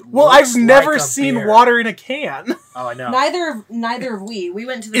because it. Well, looks I've never like a seen beer. water in a can. Oh, I know. Neither have we. We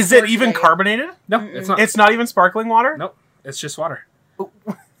went to the. Is store it even today. carbonated? No, it's not. It's not even sparkling water? Nope, it's just water.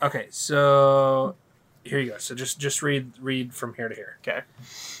 Okay, so here you go. So just read from here to here. Okay.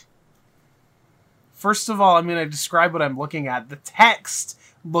 First of all, I'm going to describe what I'm looking at. The text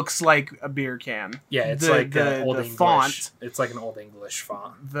looks like a beer can. Yeah, it's The- like the- old the English. font. It's like an old English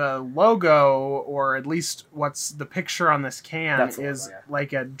font. The logo, or at least what's the picture on this can, That's the is logo, yeah.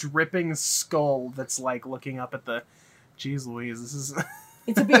 like a dripping skull that's like looking up at the. Jeez Louise, this is.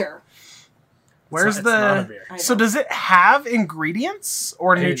 It's a beer. Where's It's not a the? beer. I So know. does it have ingredients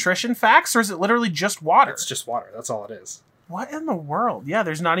or Hey. nutrition facts, or is it literally just water? It's just water. That's all it is. What in the world? Yeah,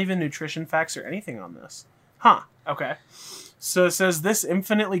 there's not even nutrition facts or anything on this. Huh. Okay. So it says this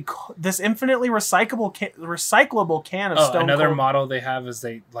infinitely recyclable can of Stone Another Cold. motto they have is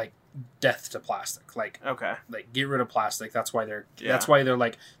they like death to plastic. Like Okay. get rid of plastic. That's why they're Yeah.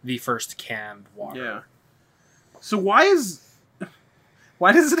 like the first canned water. Yeah. So why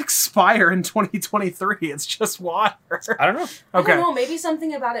does it expire in 2023? It's just water. I don't know. I Okay. don't know. Maybe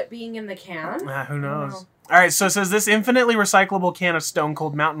something about it being in the can. Who knows? know. All right, so it says this infinitely recyclable can of Stone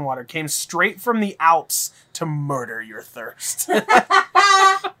Cold Mountain Water came straight from the Alps to murder your thirst.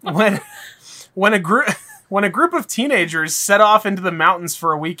 when a group of teenagers set off into the mountains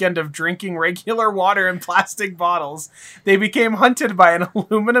for a weekend of drinking regular water in plastic bottles, they became hunted by an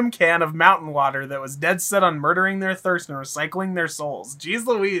aluminum can of mountain water that was dead set on murdering their thirst and recycling their souls. Jeez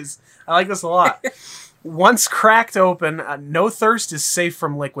Louise, I like this a lot. Once cracked open, no thirst is safe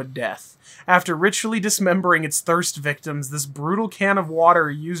from liquid death. After ritually dismembering its thirst victims, this brutal can of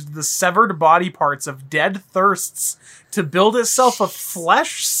water used the severed body parts of dead thirsts to build itself a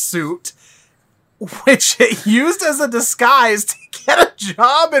flesh suit, which it used as a disguise to get a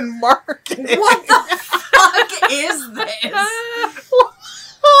job in marketing. What the fuck is this?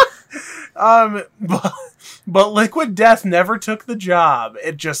 But Liquid Death never took the job.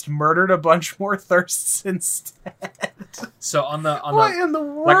 It just murdered a bunch more thirsts instead. So on the What in the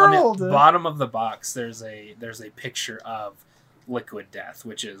like on world? the bottom of the box, there's a picture of Liquid Death,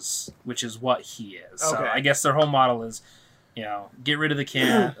 which is what he is. So Okay. I guess their whole model is, get rid of the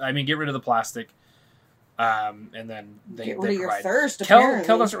can. Get rid of the plastic. And then they Get rid they of your provide. thirst. Kel Apparently.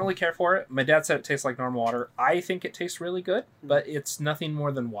 doesn't really care for it. My dad said it tastes like normal water. I think it tastes really good, but it's nothing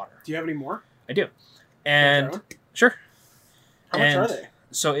more than water. Do you have any more? I do. And sure. How much are And they?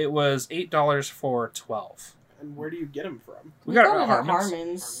 So it was $8 for 12. And where do you get them from? We got it it at at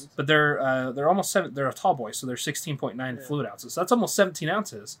Harmon's. But they're almost 7. They're a tall boy, so they're 16.9 fluid ounces. So that's almost 17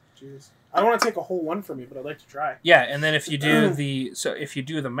 ounces. Jeez. I don't want to take a whole one from you, but I'd like to try. Yeah, and then if you do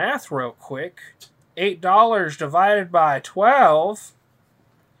the math real quick, $8 divided by 12,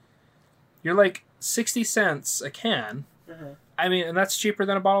 you're like 60 cents a can. And that's cheaper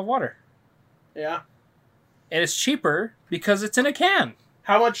than a bottle of water. Yeah. And it's cheaper because it's in a can.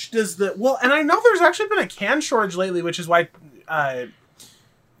 How much does the... Well, and I know there's actually been a can shortage lately, which is why... I'm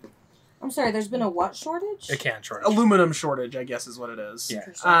sorry, there's been a what shortage? A can shortage. aluminum shortage, I guess, is what it is.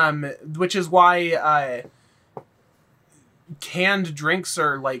 Yeah. Which is why canned drinks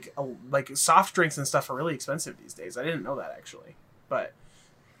are like soft drinks and stuff are really expensive these days. I didn't know that actually, but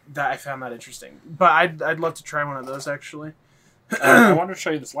I found that interesting. But I'd love to try one of those actually. I wanted to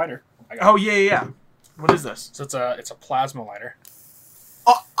show you this lighter. Oh yeah. What is this? So it's a plasma lighter.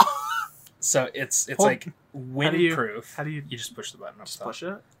 Oh. So it's Hold- like windproof. How do you You just push the button up just top. push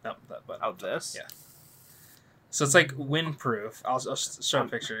it? No, that button. Out this? Yeah. So it's like windproof. I'll show a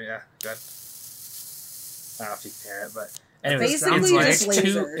picture. Yeah, good. I don't know if you can hear it, but anyways, Basically it's just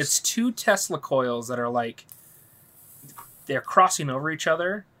two. lasers. It's two Tesla coils that are like they're crossing over each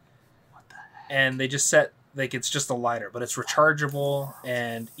other, What the heck? and they just set like it's just a lighter, but it's rechargeable,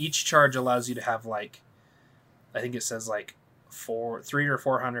 and each charge allows you to have like, I think it says like 300 or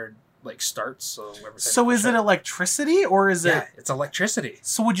 400 like starts. So is it electricity or is it? Yeah, it's electricity.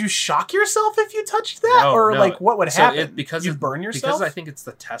 So would you shock yourself if you touched that, or like what would happen? Because you'd burn yourself. Because I think it's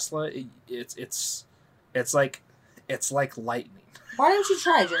the Tesla. It's like lightning. Why don't you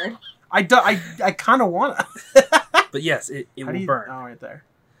try, Jared? I kind of wanna. But yes, it will burn. Oh, right there.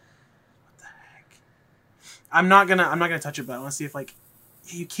 What the heck? I'm not gonna touch it, but I want to see if like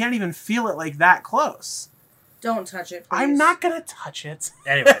you can't even feel it like that close. Don't touch it, please. I'm not gonna touch it.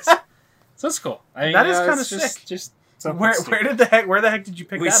 Anyways, so it's cool. I mean, that is kind of sick. Just so where the heck did you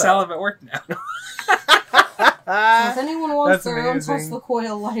pick that up? We sell them at work now. So if anyone wants their own amazing. Tesla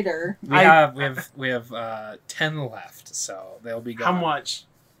coil lighter, we have 10 left, so they'll be gone. How much?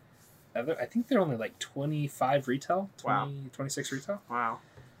 I think they're only like 25 retail, 20, Wow. 26 retail. Wow.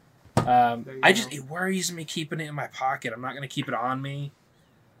 It worries me keeping it in my pocket. I'm not going to keep it on me.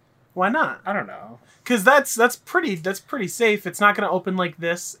 Why not? I don't know. Because that's pretty safe. It's not going to open like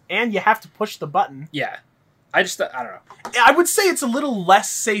this, and you have to push the button. Yeah. I don't know. I would say it's a little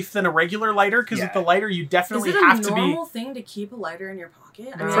less safe than a regular lighter, because with the lighter you is definitely it a have to be. normal thing to keep a lighter in your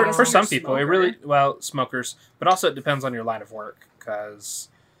pocket? I mean, I For guess For if you're some a people, it smoker. really, smokers, but also it depends on your line of work, because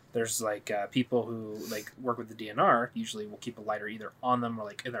there's like people who like work with the DNR usually will keep a lighter either on them or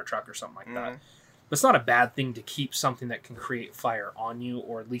like in their truck or something like that. But it's not a bad thing to keep something that can create fire on you,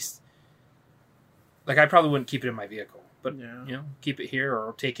 or at least like I probably wouldn't keep it in my vehicle, but keep it here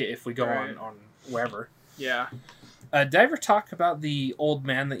or take it if we go on wherever. Yeah. Did I ever talk about the old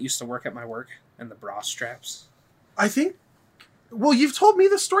man that used to work at my work and the bra straps? I think. Well, you've told me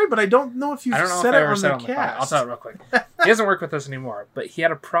the story, but I don't know if you've said it on the podcast. I'll tell it real quick. He doesn't work with us anymore, but he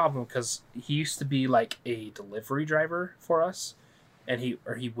had a problem because he used to be like a delivery driver for us, and he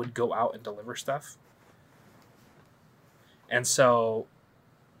would go out and deliver stuff. And so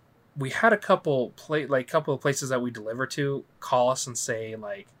we had a couple of places that we deliver to call us and say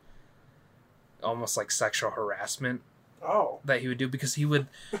like almost like sexual harassment that he would do, because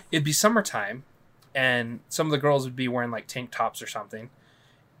it'd be summertime and some of the girls would be wearing like tank tops or something,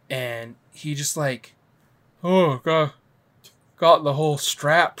 and he just like, got the whole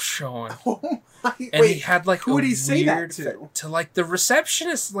strap showing. Oh my, and he had like who would he say that to like the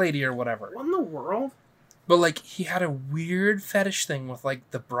receptionist lady or whatever. What in the world? But like he had a weird fetish thing with like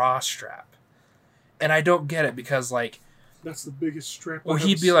the bra strap, and I don't get it, because like that's the biggest strap. Well,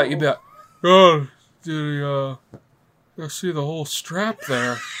 he'd be like, oh, did I see the whole strap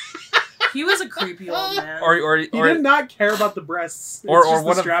there? He was a creepy old man. Or he did not care about the breasts. Or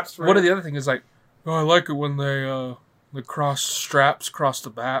one of the other thing is like, I like it when they cross straps across the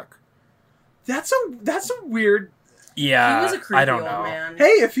back. That's a weird. Yeah, he was a creepy I don't old know. man. Hey,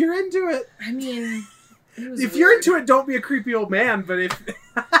 if you're into it, I mean, if you're into it, don't be a creepy old man. But if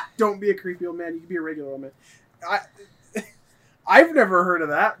don't be a creepy old man, you can be a regular old man. I've never heard of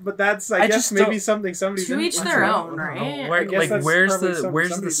that, but that's I guess maybe something somebody's to each their own, right? Where's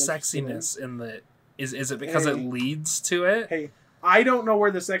the sexiness in the? Is it because it leads to it? Hey, I don't know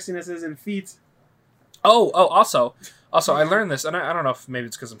where the sexiness is in feet. Also, I learned this, and I don't know if maybe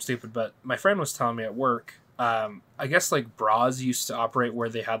it's because I'm stupid, but my friend was telling me at work. I guess like bras used to operate where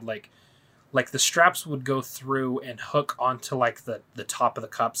they had like the straps would go through and hook onto like the top of the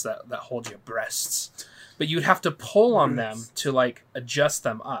cups that hold your breasts. But you'd have to pull on them to like adjust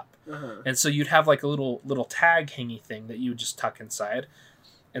them up. And so you'd have like a little tag hangy thing that you would just tuck inside.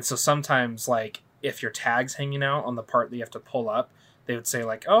 And so sometimes like if your tag's hanging out on the part that you have to pull up, they would say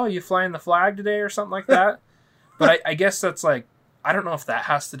like, "Oh, you flying the flag today?" or something like that. But I guess that's like, I don't know if that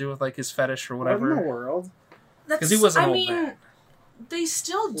has to do with like his fetish or whatever. What in the world? Because he was an old man. They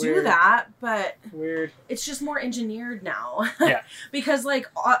still do that, but weird. It's just more engineered now. Yeah. Because like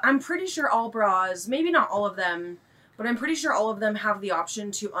I'm pretty sure all bras, maybe not all of them, but I'm pretty sure all of them have the option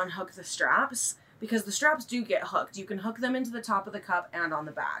to unhook the straps, because the straps do get hooked. You can hook them into the top of the cup and on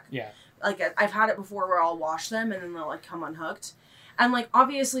the back. Yeah. Like I've had it before where I'll wash them and then they'll like come unhooked. And like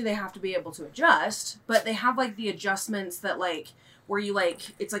obviously they have to be able to adjust, but they have like the adjustments that like where you like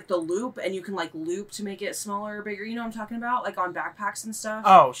it's like the loop and you can like loop to make it smaller or bigger. You know what I'm talking about? Like on backpacks and stuff.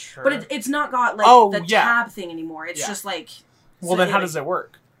 Oh, sure. But it's not got like the tab thing anymore. It's just like. Well, then how does it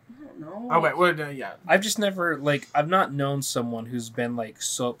work? I don't know. Okay, well, yeah. I've just never I've not known someone who's been like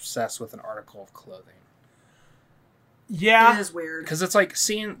so obsessed with an article of clothing. Yeah, it is weird because it's like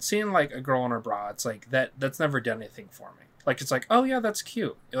seeing like a girl in her bra. It's like that's never done anything for me. Like it's like, oh yeah, that's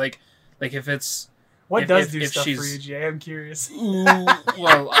cute. Like if it's. What does do stuff for you, Jay? I'm curious.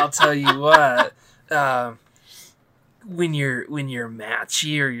 Well, I'll tell you what. when you're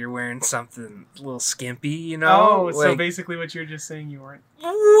matchy or you're wearing something a little skimpy, you know? Oh, so basically what you're just saying you weren't.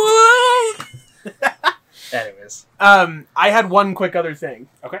 What? Anyways. I had one quick other thing.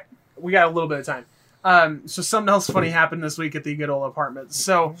 Okay. We got a little bit of time. So something else funny happened this week at the good old apartment.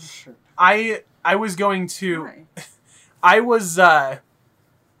 So I was going to... Hi. I was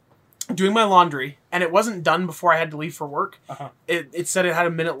doing my laundry, and it wasn't done before I had to leave for work. Uh-huh. It said it had a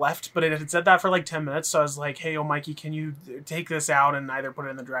minute left, but it had said that for like 10 minutes, so I was like, hey, Mikey, can you take this out and either put it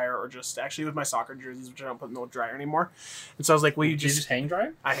in the dryer or just... Actually, with my soccer jerseys, which I don't put in the dryer anymore. And so I was like, will you Do you just hang dry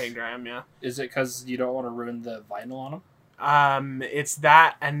 'em? I hang dry them, yeah. Is it because you don't want to ruin the vinyl on them? It's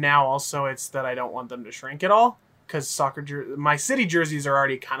that, and now also it's that I don't want them to shrink at all, because my city jerseys are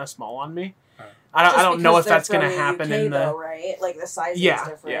already kind of small on me. I don't know if that's going to happen in the... though, right? Like the size is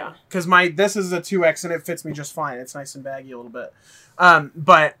different. Yeah, because this is a 2X and it fits me just fine. It's nice and baggy a little bit.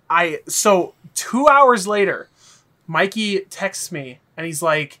 So 2 hours later, Mikey texts me and he's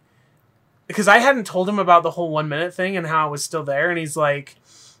like, because I hadn't told him about the whole 1 minute thing and how it was still there, and he's like,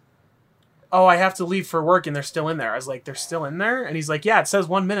 oh, I have to leave for work and they're still in there. I was like, they're still in there? And he's like, yeah, it says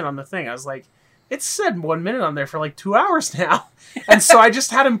 1 minute on the thing. I was like, it said 1 minute on there for like 2 hours now. And so I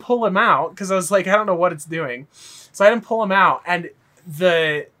just had him pull him out because I was like, I don't know what it's doing. So I had him pull him out, and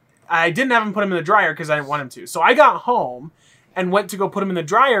I didn't have him put him in the dryer because I didn't want him to. So I got home and went to go put him in the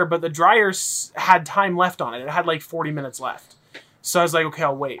dryer, but the dryer had time left on it. It had like 40 minutes left. So I was like, okay,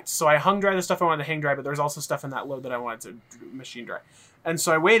 I'll wait. So I hung dry the stuff I wanted to hang dry, but there's also stuff in that load that I wanted to machine dry. And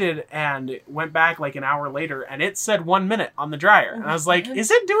so I waited and went back like an hour later, and it said 1 minute on the dryer. And I was like,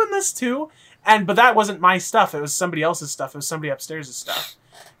 is it doing this too? But that wasn't my stuff. It was somebody else's stuff. It was somebody upstairs' stuff.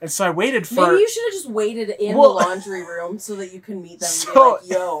 And so I waited for... Maybe you should have just waited in the laundry room so that you can meet them and be like,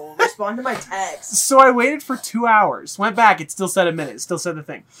 yo, respond to my text. So I waited for 2 hours. Went back. It still said a minute. It still said the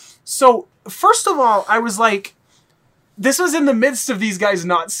thing. So, first of all, I was like... This was in the midst of these guys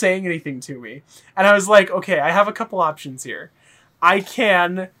not saying anything to me. And I was like, okay, I have a couple options here. I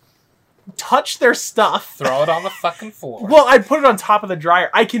can touch their stuff. Throw it on the fucking floor. Well, I put it on top of the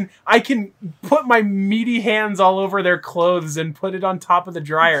dryer. I can put my meaty hands all over their clothes and put it on top of the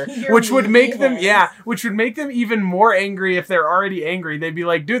dryer, which would make them even more angry if they're already angry. They'd be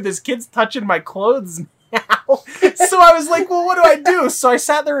like, dude, this kid's touching my clothes now. So I was like, well, what do I do? So I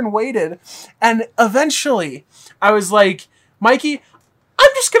sat there and waited, and eventually I was like, Mikey, I'm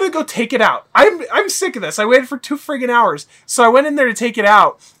just gonna go take it out. I'm sick of this. I waited for 2 friggin' hours. So I went in there to take it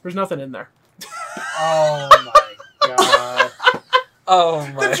out. There's nothing in there. Oh my god. Oh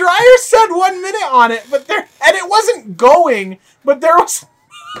my. The dryer said 1 minute on it, and it wasn't going, but there was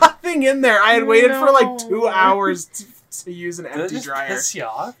nothing in there. I had waited for like 2 hours to use an empty dryer. Piss you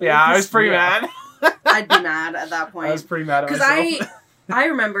off? Yeah, I was pretty mad. I'd be mad at that point. I was pretty mad at myself. Because I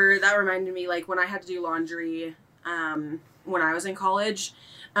remember, that reminded me, like, when I had to do laundry when I was in college.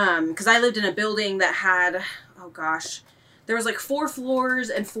 Because I lived in a building that had, oh gosh, there was like 4 floors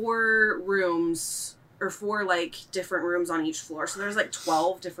and 4 rooms, or 4 like different rooms on each floor. So there was like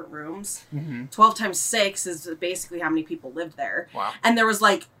 12 different rooms. Mm-hmm. 12 times 6 is basically how many people lived there. Wow. And there was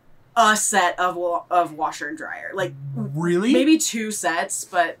like a set of washer and dryer. Like, really? Maybe 2 sets,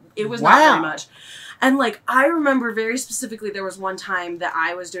 but it was not very much. And, like, I remember very specifically there was one time that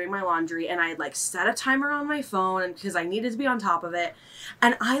I was doing my laundry and I had, like, set a timer on my phone because I needed to be on top of it.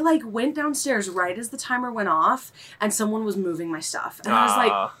 And I, like, went downstairs right as the timer went off and someone was moving my stuff. And I was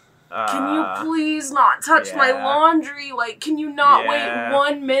like, can you please not touch my laundry? Like, can you not wait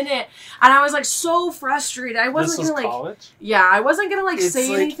 1 minute? And I was, like, so frustrated. I wasn't going to, like... college? Yeah, I wasn't going to, like,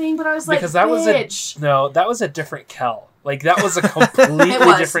 say anything, but I was like, because that bitch. that was a different Kel. Like, that was a completely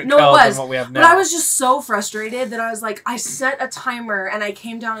different Kel than what we have now. But I was just so frustrated that I was like, I set a timer and I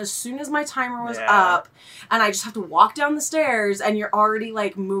came down as soon as my timer was up, and I just have to walk down the stairs and you're already,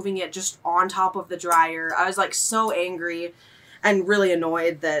 like, moving it just on top of the dryer. I was, like, so angry and really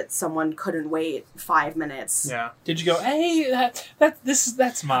annoyed that someone couldn't wait 5 minutes. Yeah. Did you go, hey,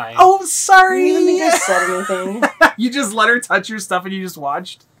 that's mine? Oh, sorry. I don't even think I said anything. You just let her touch your stuff and you just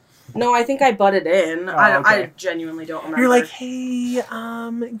watched? No, I think I butted in. Oh, I genuinely don't remember. You're like, hey,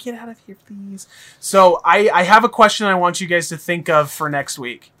 get out of here, please. So I have a question I want you guys to think of for next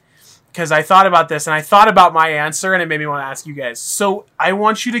week. Because I thought about this, and I thought about my answer, and it made me want to ask you guys. So I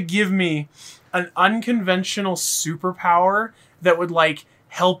want you to give me an unconventional superpower that would, like,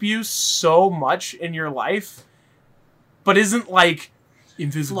 help you so much in your life, but isn't, like,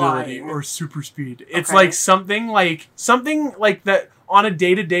 invisibility or super speed. It's like something like that on a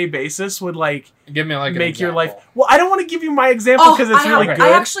day-to-day basis would, like, give me, like, make your life... Well, I don't want to give you my example because it's really good.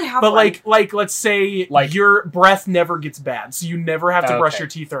 I actually have but one. like let's say your breath never gets bad, so you never have to brush your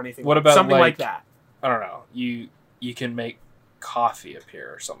teeth or anything. What about something like that? I don't know. You you can make coffee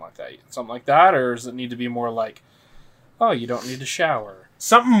appear or something like that, or does it need to be more like, oh, you don't need to shower?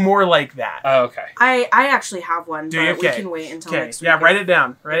 Something more like that. Oh, okay. I actually have one, Do you? but we Okay. can wait until Okay. next week. Yeah, write it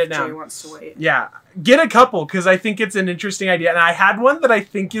down. Write it if Jay down. wants to wait. Yeah. Get a couple, because I think it's an interesting idea. And I had one that I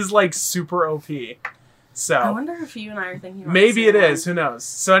think is, like, super OP. I So, wonder if you and I are thinking about maybe the it same is. Who knows?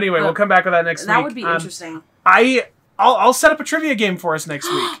 So, anyway, But we'll come back with that next one. That week. would be interesting. I'll set up a trivia game for us next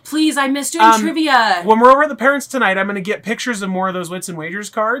week. Please, I miss doing trivia. When we're over at the parents tonight, I'm going to get pictures of more of those Wits and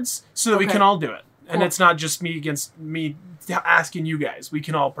Wagers cards so that we Okay. can all do it. And Cool. it's not just me against me asking you guys. We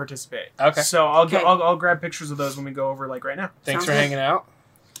can all participate. Okay. So I'll Okay. I'll grab pictures of those when we go over, like, right now. Thanks Sounds for good. hanging out.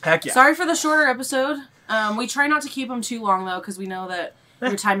 Heck yeah. Sorry for the shorter episode. We try not to keep them too long, though, because we know that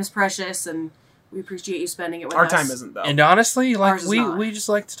your time is precious, and we appreciate you spending it with Our us. time isn't, though. And honestly, like Ours is we not. just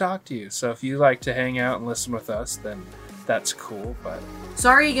like to talk to you. So if you like to hang out and listen with us, then that's cool. But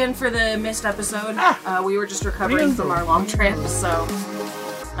Sorry again for the missed episode. We were just recovering you from doing? our long trip, so...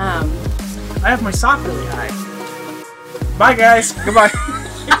 I have my sock really high. Bye, guys. goodbye.